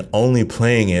 And only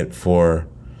playing it for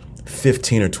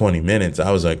 15 or 20 minutes,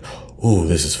 I was like, ooh,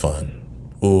 this is fun.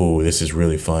 ooh, this is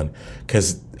really fun.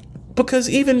 Because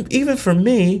even for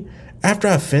me, after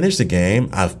I finished the game,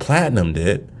 I've platinumed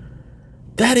it.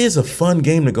 That is a fun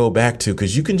game to go back to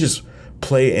because you can just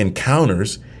play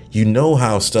encounters. You know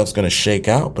how stuff's going to shake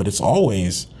out, but it's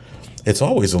always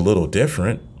a little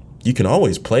different. You can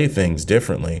always play things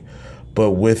differently.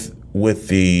 But with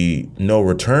the no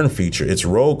return feature, it's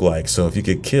roguelike. So if you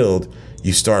get killed,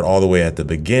 you start all the way at the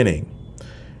beginning.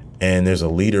 And there's a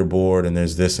leaderboard and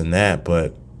there's this and that,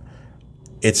 but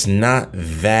it's not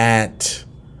that.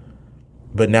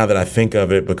 But now that I think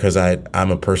of it, because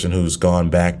I'm a person who's gone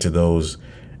back to those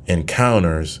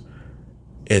encounters,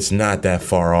 it's not that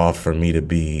far off for me to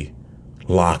be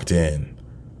locked in.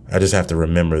 I just have to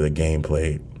remember the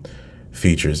gameplay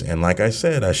features. And like I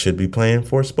said, I should be playing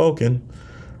Forspoken.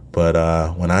 But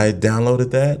when I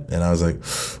downloaded that, and I was like,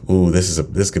 ooh,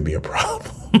 this could be a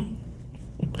problem.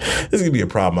 This could be a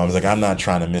problem. I was like, I'm not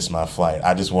trying to miss my flight.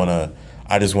 I just want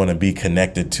to be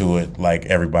connected to it like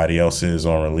everybody else is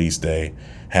on release day,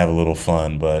 have a little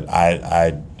fun. But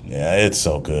yeah, it's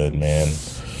so good, man.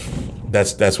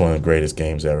 That's one of the greatest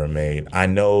games ever made. I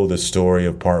know the story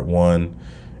of part 1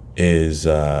 is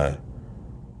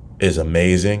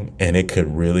amazing, and it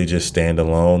could really just stand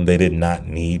alone. They did not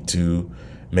need to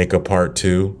make a part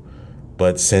 2,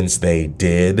 but since they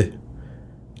did,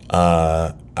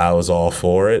 I was all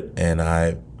for it, and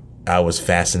I was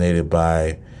fascinated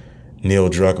by Neil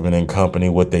Druckmann and company,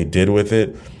 what they did with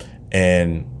it.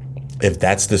 And if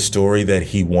that's the story that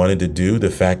he wanted to do,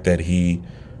 the fact that he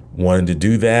wanted to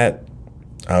do that,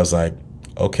 I was like,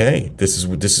 okay, this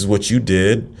is what you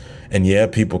did. And yeah,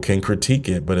 people can critique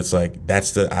it, but it's like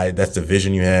that's the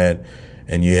vision you had,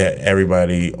 and you had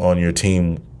everybody on your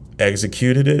team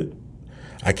executed it.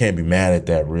 I can't be mad at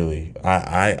that, really.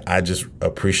 I just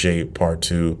appreciate part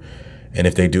 2, and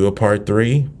if they do a part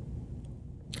 3,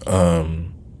 I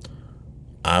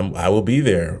will be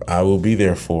there. I will be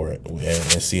there for it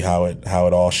and see how it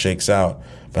all shakes out.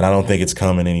 But I don't think it's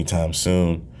coming anytime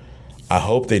soon. I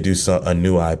hope they do a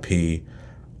new IP.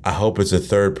 I hope it's a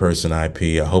third-person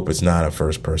IP. I hope it's not a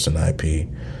first-person IP.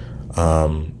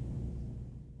 I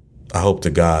hope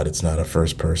to God it's not a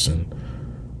first-person.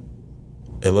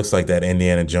 It looks like that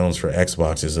Indiana Jones for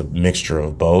Xbox is a mixture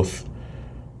of both.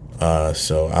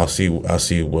 So I'll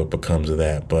see what becomes of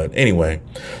that. But anyway,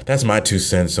 that's my 2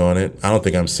 cents on it. I don't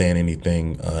think I'm saying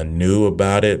anything new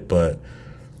about it, but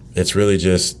it's really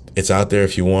just, it's out there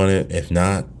if you want it. If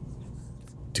not,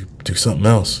 do something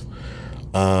else.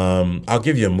 I'll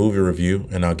give you a movie review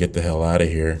and I'll get the hell out of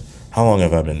here. How long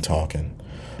have I been talking?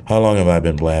 How long have I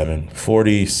been blabbing?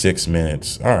 46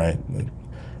 minutes. All right.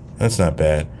 That's not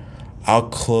bad. I'll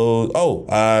close.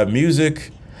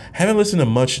 Music. Haven't listened to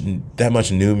that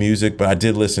much new music, but I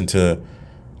did listen to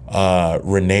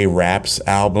Renee Rapp's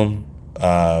album.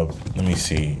 Let me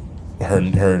see.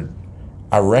 Her.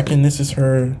 I reckon this is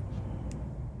her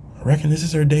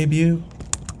debut.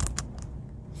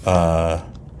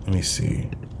 Let me see.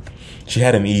 She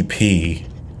had an EP.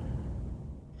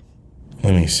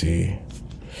 Let me see.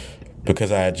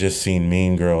 Because I had just seen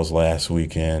Mean Girls last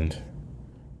weekend.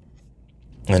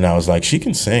 And I was like, she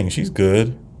can sing. She's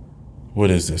good. What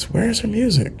is this? Where is her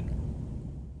music?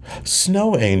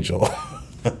 Snow Angel.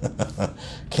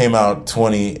 Came out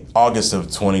August of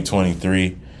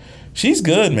 2023. She's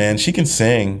good, man. She can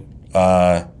sing.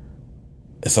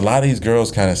 It's a lot of these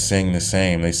girls kind of sing the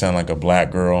same. They sound like a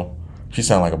black girl. She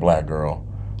sounds like a black girl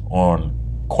on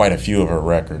quite a few of her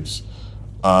records.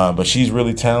 But she's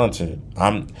really talented.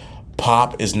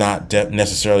 Pop is not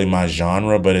necessarily my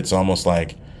genre, but it's almost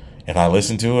like if I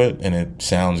listen to it and it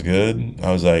sounds good,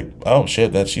 I was like, oh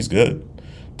shit, she's good.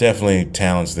 Definitely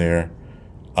talent's there.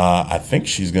 I think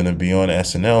she's going to be on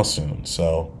SNL soon.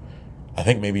 So I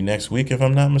think maybe next week, if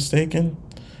I'm not mistaken.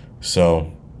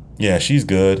 So yeah, she's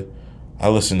good. I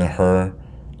listen to her.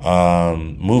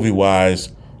 Movie-wise,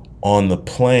 on the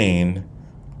plane,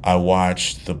 I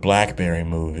watched the Blackberry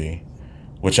movie,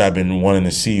 which I've been wanting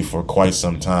to see for quite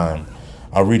some time.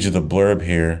 I'll read you the blurb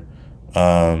here.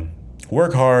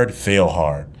 Work hard, fail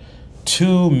hard.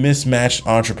 2 mismatched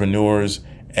entrepreneurs,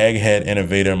 egghead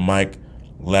innovator Mike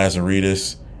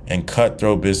Lazaridis and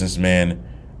cutthroat businessman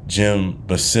Jim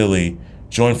Basile,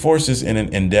 joined forces in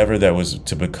an endeavor that was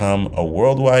to become a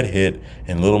worldwide hit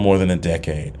in little more than a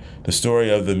decade. The story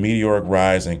of the meteoric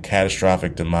rise and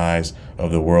catastrophic demise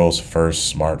of the world's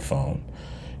first smartphone.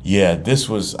 Yeah, this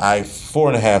was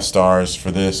 4.5 stars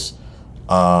for this.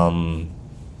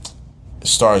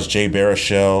 Stars Jay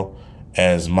Baruchel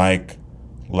as Mike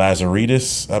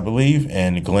Lazaridis, I believe,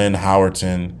 and Glenn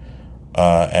Howerton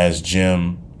as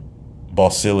Jim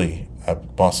Basile,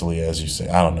 as you say.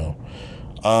 I don't know.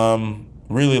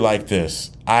 really like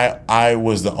this. I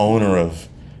was the owner of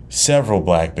several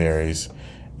BlackBerries,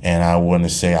 and I want to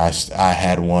say I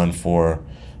had one for.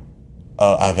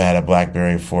 I've had a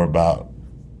BlackBerry for about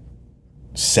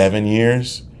 7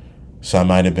 years, so I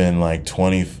might have been like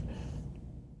 20,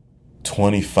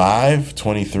 25,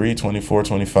 23, 24,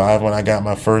 25 when I got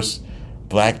my first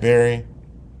BlackBerry,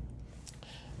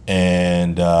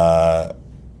 and I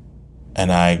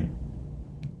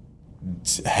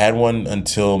had one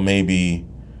until maybe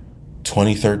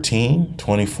 2013,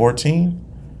 2014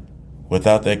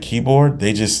 without that keyboard.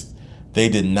 They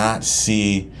did not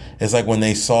see. It's like when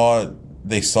they saw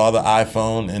the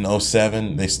iPhone in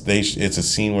 2007. It's a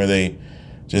scene where they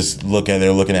just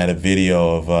they're looking at a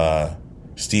video of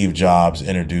Steve Jobs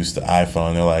introduced the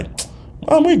iPhone. They're like,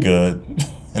 "Oh, we good,"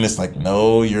 and it's like,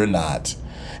 "No, you're not."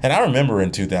 And I remember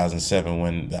in 2007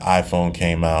 when the iPhone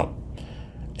came out,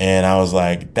 and I was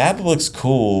like, "That looks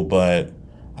cool, but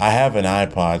I have an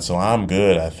iPod, so I'm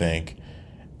good, I think."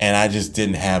 And I just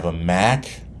didn't have a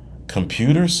Mac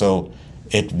computer, so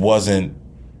it wasn't.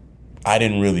 I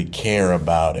didn't really care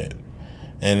about it.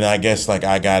 And I guess like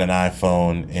I got an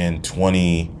iPhone in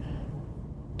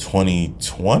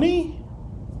 2020?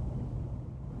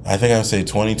 I think I would say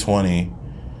 2020,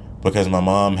 because my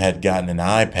mom had gotten an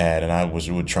iPad and I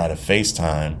would try to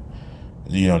FaceTime,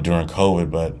 during COVID,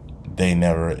 but they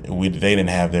didn't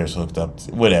have theirs hooked up.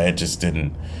 It just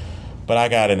didn't. But I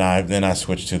got then I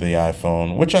switched to the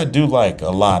iPhone, which I do like a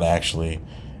lot actually.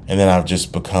 And then I've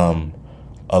just become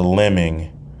a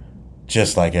lemming,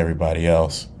 just like everybody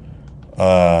else.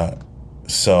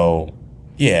 So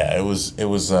yeah, it was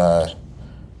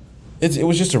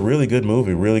just a really good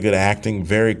movie, really good acting,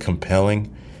 very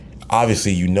compelling.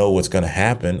 Obviously, what's going to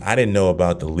happen. I didn't know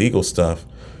about the legal stuff,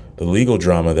 the legal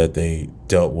drama that they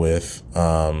dealt with,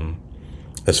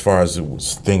 as far as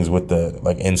things with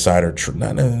the insider,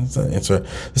 the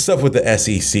stuff with the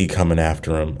SEC coming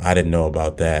after him. I didn't know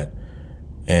about that,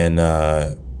 and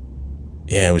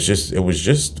it was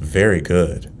just very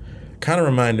good. Kind of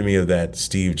reminded me of that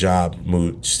Steve Jobs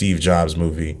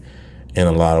movie in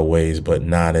a lot of ways, but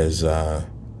not as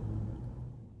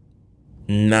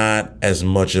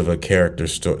much of a character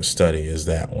study as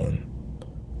that one,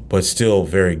 but still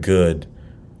very good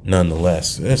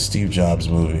nonetheless. That Steve Jobs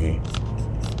movie,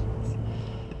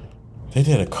 they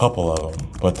did a couple of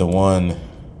them, but the one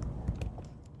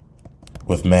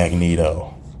with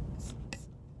Magneto,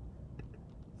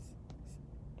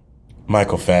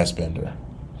 Michael Fassbender,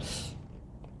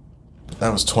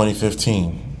 that was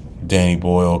 2015. Danny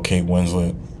Boyle, Kate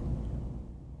Winslet.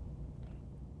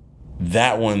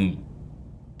 That one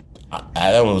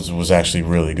was actually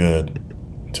really good,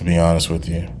 to be honest with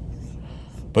you.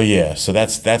 But yeah, so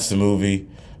that's the movie.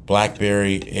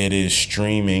 BlackBerry, it is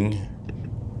streaming.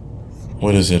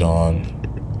 What is it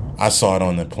on? I saw it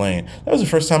on the plane. That was the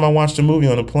first time I watched a movie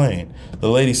on a plane. The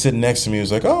lady sitting next to me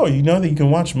was like, "Oh, you know that you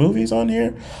can watch movies on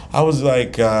here?" I was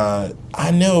like, "I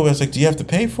know." I was like, "Do you have to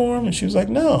pay for them?" And she was like,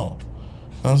 "No."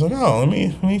 I was like, "Oh, let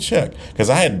me check," because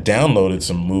I had downloaded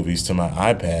some movies to my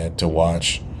iPad to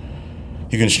watch.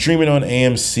 You can stream it on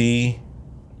AMC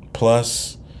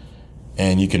Plus,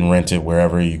 and you can rent it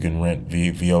wherever you can rent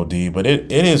VOD. But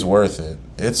it is worth it.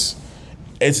 It's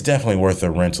definitely worth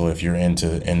a rental if you're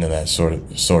into that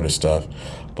sort of stuff.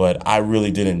 But I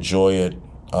really did enjoy it,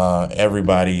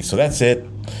 everybody. So that's it.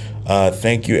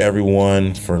 Thank you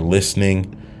everyone for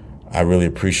listening. I really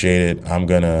appreciate it. I'm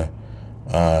gonna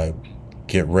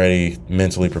get ready,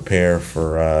 mentally prepare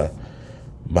for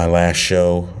my last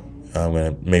show. I'm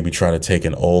gonna maybe try to take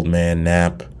an old man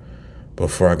nap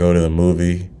before I go to the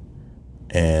movie,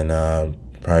 and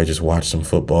probably just watch some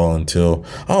football until.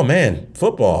 Oh man,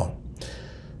 football!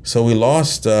 So we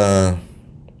lost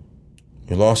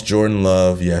Jordan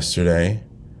Love yesterday.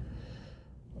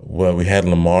 Well, we had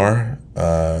Lamar.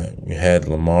 We had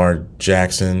Lamar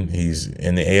Jackson. He's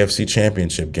in the AFC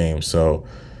Championship game. So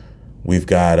we've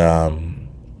got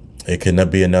it could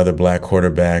be another black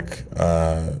quarterback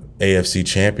AFC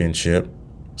Championship.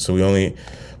 So we're only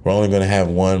going to have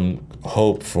one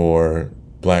hope for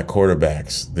black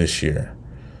quarterbacks this year.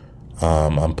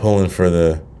 I'm pulling for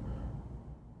the.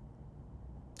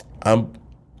 I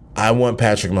want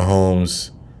Patrick Mahomes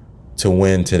to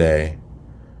win today.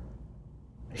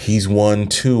 He's won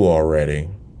 2 already.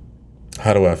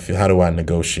 How do I feel? How do I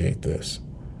negotiate this?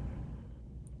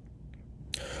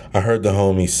 I heard the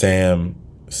homie Sam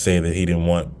say that he didn't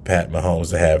want Pat Mahomes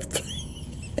to have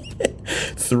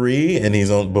 3, and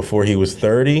he's on before he was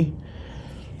 30.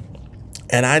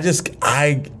 And I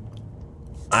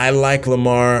like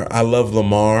Lamar. I love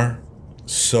Lamar.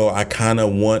 So I kind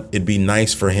of want, it'd be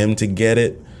nice for him to get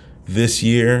it this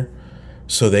year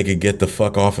so they could get the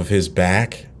fuck off of his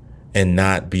back and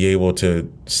not be able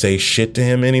to say shit to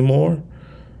him anymore.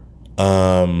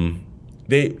 They'll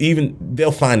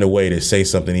find a way to say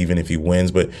something even if he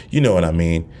wins, but you know what I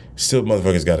mean. Still,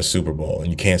 motherfuckers got a Super Bowl,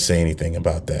 and you can't say anything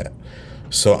about that.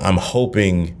 So I'm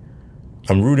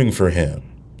rooting for him.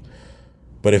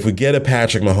 But if we get a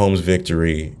Patrick Mahomes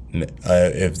victory,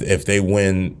 if they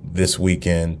win this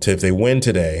weekend, if they win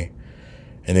today,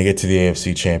 and they get to the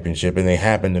AFC Championship, and they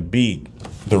happen to beat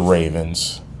the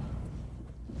Ravens,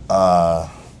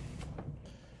 I'm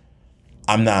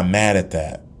not mad at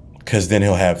that, because then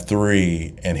he'll have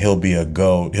 3, and he'll be a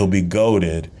GOAT. He'll be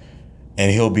GOATed,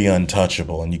 and he'll be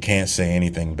untouchable, and you can't say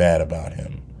anything bad about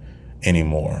him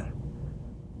anymore.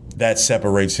 That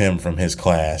separates him from his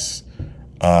class.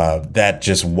 That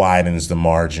just widens the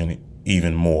margin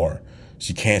even more. So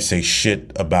you can't say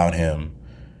shit about him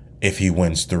if he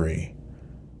wins 3.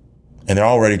 And they're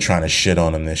already trying to shit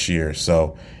on him this year.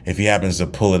 So if he happens to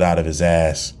pull it out of his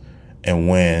ass and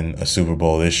win a Super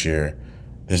Bowl this year,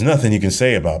 there's nothing you can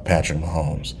say about Patrick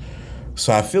Mahomes.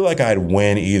 So I feel like I'd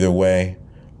win either way,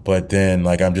 but then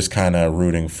like I'm just kind of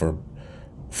rooting for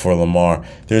Lamar.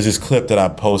 There's this clip that I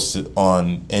posted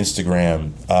on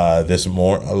Instagram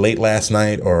late last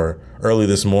night or early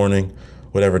this morning,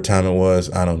 whatever time it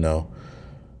was, I don't know.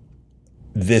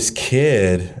 This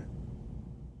kid,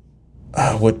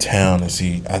 what town is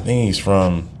he? I think he's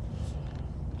from.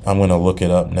 I'm gonna look it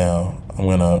up now. I'm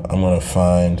gonna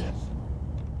find.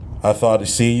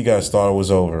 You guys thought it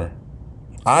was over.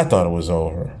 I thought it was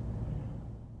over.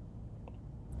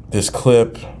 This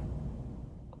clip.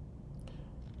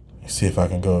 See if I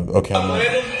can go. Okay.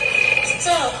 What's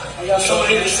up? I got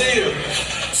somebody to see you.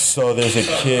 So there's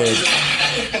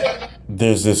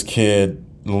this kid,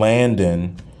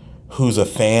 Landon, who's a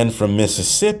fan from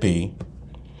Mississippi,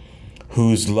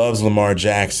 who loves Lamar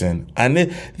Jackson.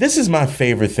 This is my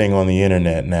favorite thing on the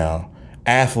internet now.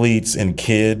 Athletes and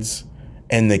kids,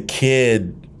 and the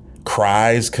kid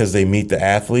cries because they meet the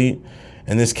athlete.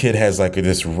 And this kid has like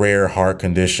this rare heart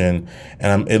condition,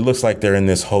 and it looks like they're in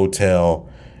this hotel.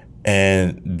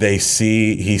 And he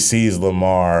sees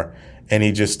Lamar, and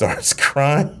he just starts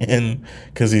crying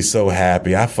because he's so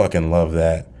happy. I fucking love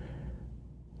that.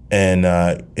 And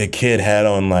a kid had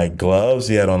on like gloves.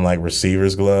 He had on like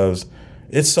receiver's gloves.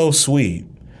 It's so sweet.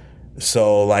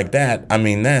 So like that, I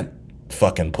mean, that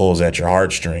fucking pulls at your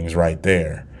heartstrings right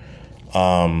there.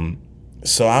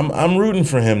 So I'm rooting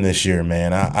for him this year,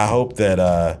 man. I hope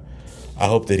that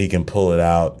he can pull it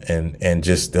out and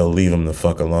just they'll leave him the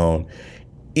fuck alone.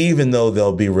 Even though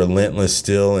they'll be relentless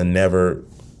still and never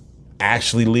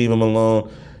actually leave him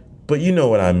alone. But you know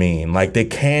what I mean. Like, they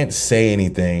can't say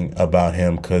anything about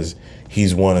him because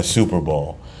he's won a Super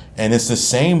Bowl. And it's the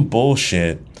same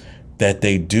bullshit that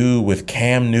they do with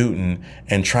Cam Newton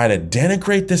and try to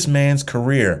denigrate this man's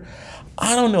career.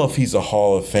 I don't know if he's a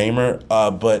Hall of Famer,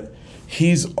 but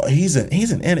he's an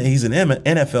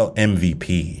NFL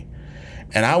MVP.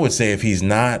 And I would say if he's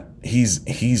not, he's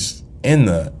in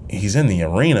the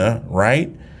arena,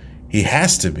 right? He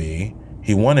has to be.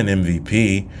 He won an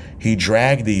MVP. He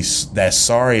dragged that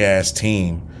sorry ass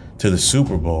team to the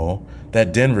Super Bowl.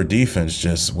 That Denver defense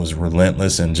just was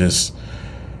relentless and just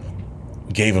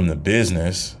gave him the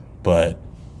business. But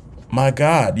my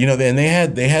God, and they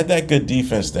had that good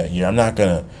defense that year. I'm not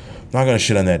gonna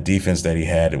shit on that defense that he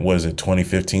had. What is it,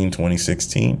 2015,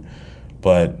 2016?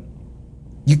 But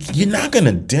you're not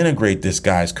gonna denigrate this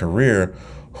guy's career,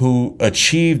 who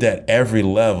achieved at every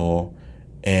level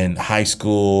in high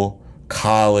school,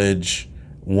 college,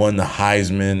 won the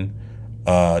Heisman,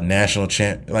 national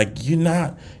champ. Like, you're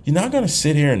not gonna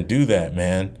sit here and do that,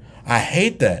 man. I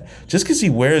hate that. Just because he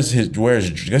just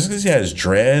because he has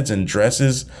dreads and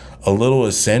dresses a little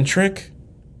eccentric,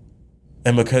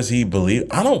 and because he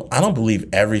I don't believe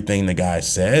everything the guy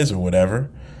says or whatever,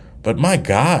 but my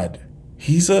God,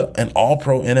 he's an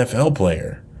all-pro NFL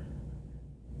player.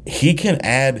 He can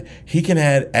add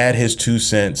his 2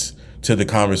 cents to the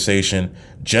conversation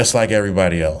just like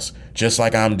everybody else, just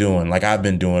like I'm doing, like I've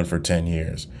been doing for 10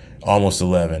 years, almost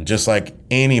 11, just like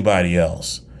anybody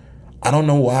else. I don't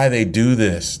know why they do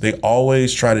this. They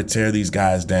always try to tear these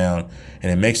guys down,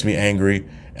 and it makes me angry.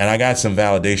 And I got some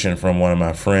validation from one of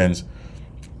my friends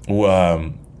who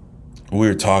we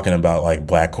were talking about like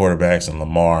black quarterbacks and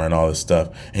Lamar and all this stuff.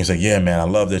 And he's like, yeah, man, I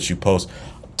love that you post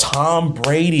Tom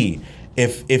Brady.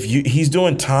 He's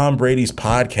doing Tom Brady's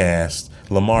podcast,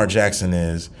 Lamar Jackson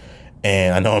is,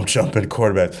 and I know I'm jumping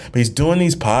quarterbacks, but he's doing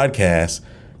these podcasts,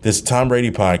 this Tom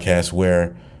Brady podcast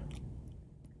where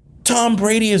Tom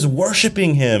Brady is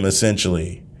worshiping him,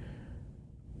 essentially.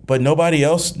 But nobody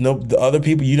else, no, the other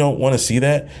people, you don't want to see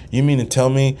that? You mean to tell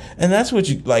me? And that's what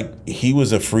you, like, he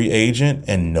was a free agent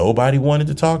and nobody wanted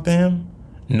to talk to him?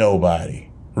 Nobody.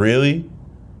 Really?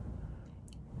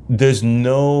 There's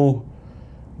a,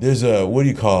 what do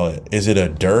you call it? Is it a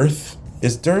dearth?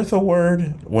 Is dearth a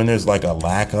word when there's like a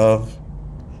lack of?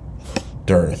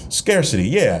 Dearth. Scarcity,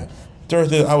 yeah.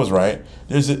 Dearth, I was right.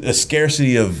 There's a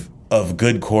scarcity of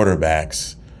good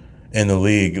quarterbacks in the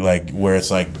league, like where it's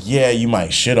like, yeah, you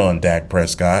might shit on Dak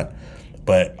Prescott,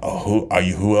 but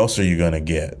who else are you gonna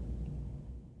get?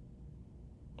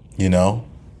 You know?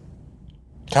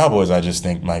 Cowboys, I just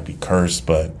think might be cursed,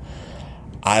 but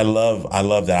I love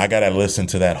that. I gotta listen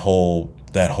to that whole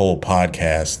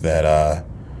podcast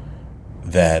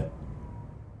that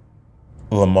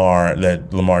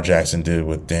Lamar Jackson did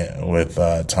with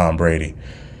Tom Brady,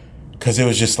 because it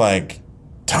was just like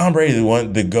Tom Brady,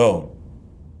 the GOAT,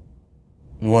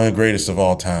 one of the greatest of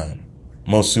all time,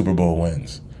 most Super Bowl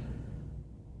wins,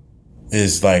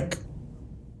 is like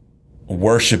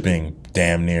worshiping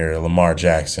damn near Lamar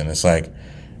Jackson. It's like,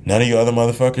 none of you other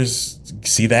motherfuckers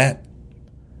see that?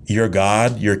 You're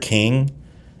God, you're king.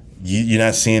 You're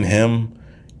not seeing him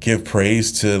give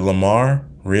praise to Lamar?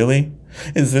 Really?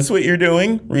 Is this what you're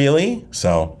doing? Really?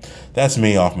 So that's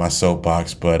me off my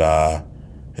soapbox, but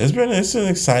it's an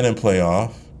exciting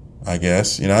playoff, I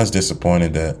guess. You know, I was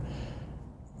disappointed that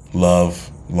Love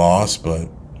lost, but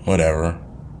whatever.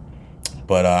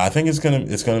 But I think it's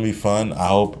gonna be fun. I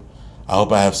hope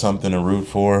I have something to root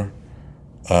for.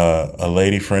 A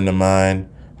lady friend of mine,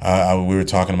 we were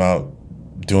talking about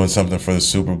doing something for the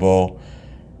Super Bowl,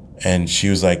 and she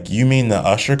was like, "You mean the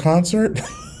Usher concert?"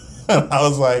 I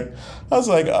was like,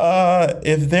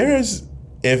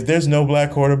 if there's no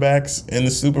black quarterbacks in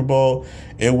the Super Bowl,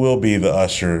 it will be the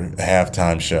Usher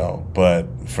halftime show. But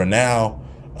for now,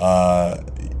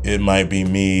 it might be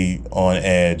me on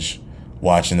edge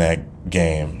watching that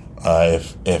game.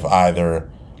 If either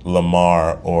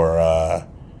Lamar or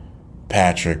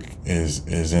Patrick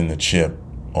is in the chip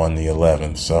on the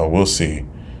 11th, so we'll see.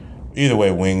 Either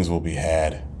way, wings will be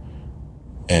had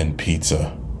and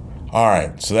pizza. All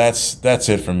right, so that's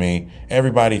it for me.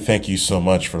 Everybody, thank you so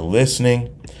much for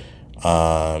listening.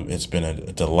 It's been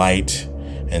a delight,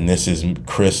 and this is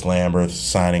Chris Lambert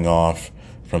signing off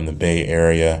from the Bay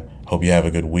Area. Hope you have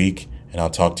a good week, and I'll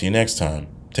talk to you next time.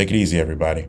 Take it easy, everybody.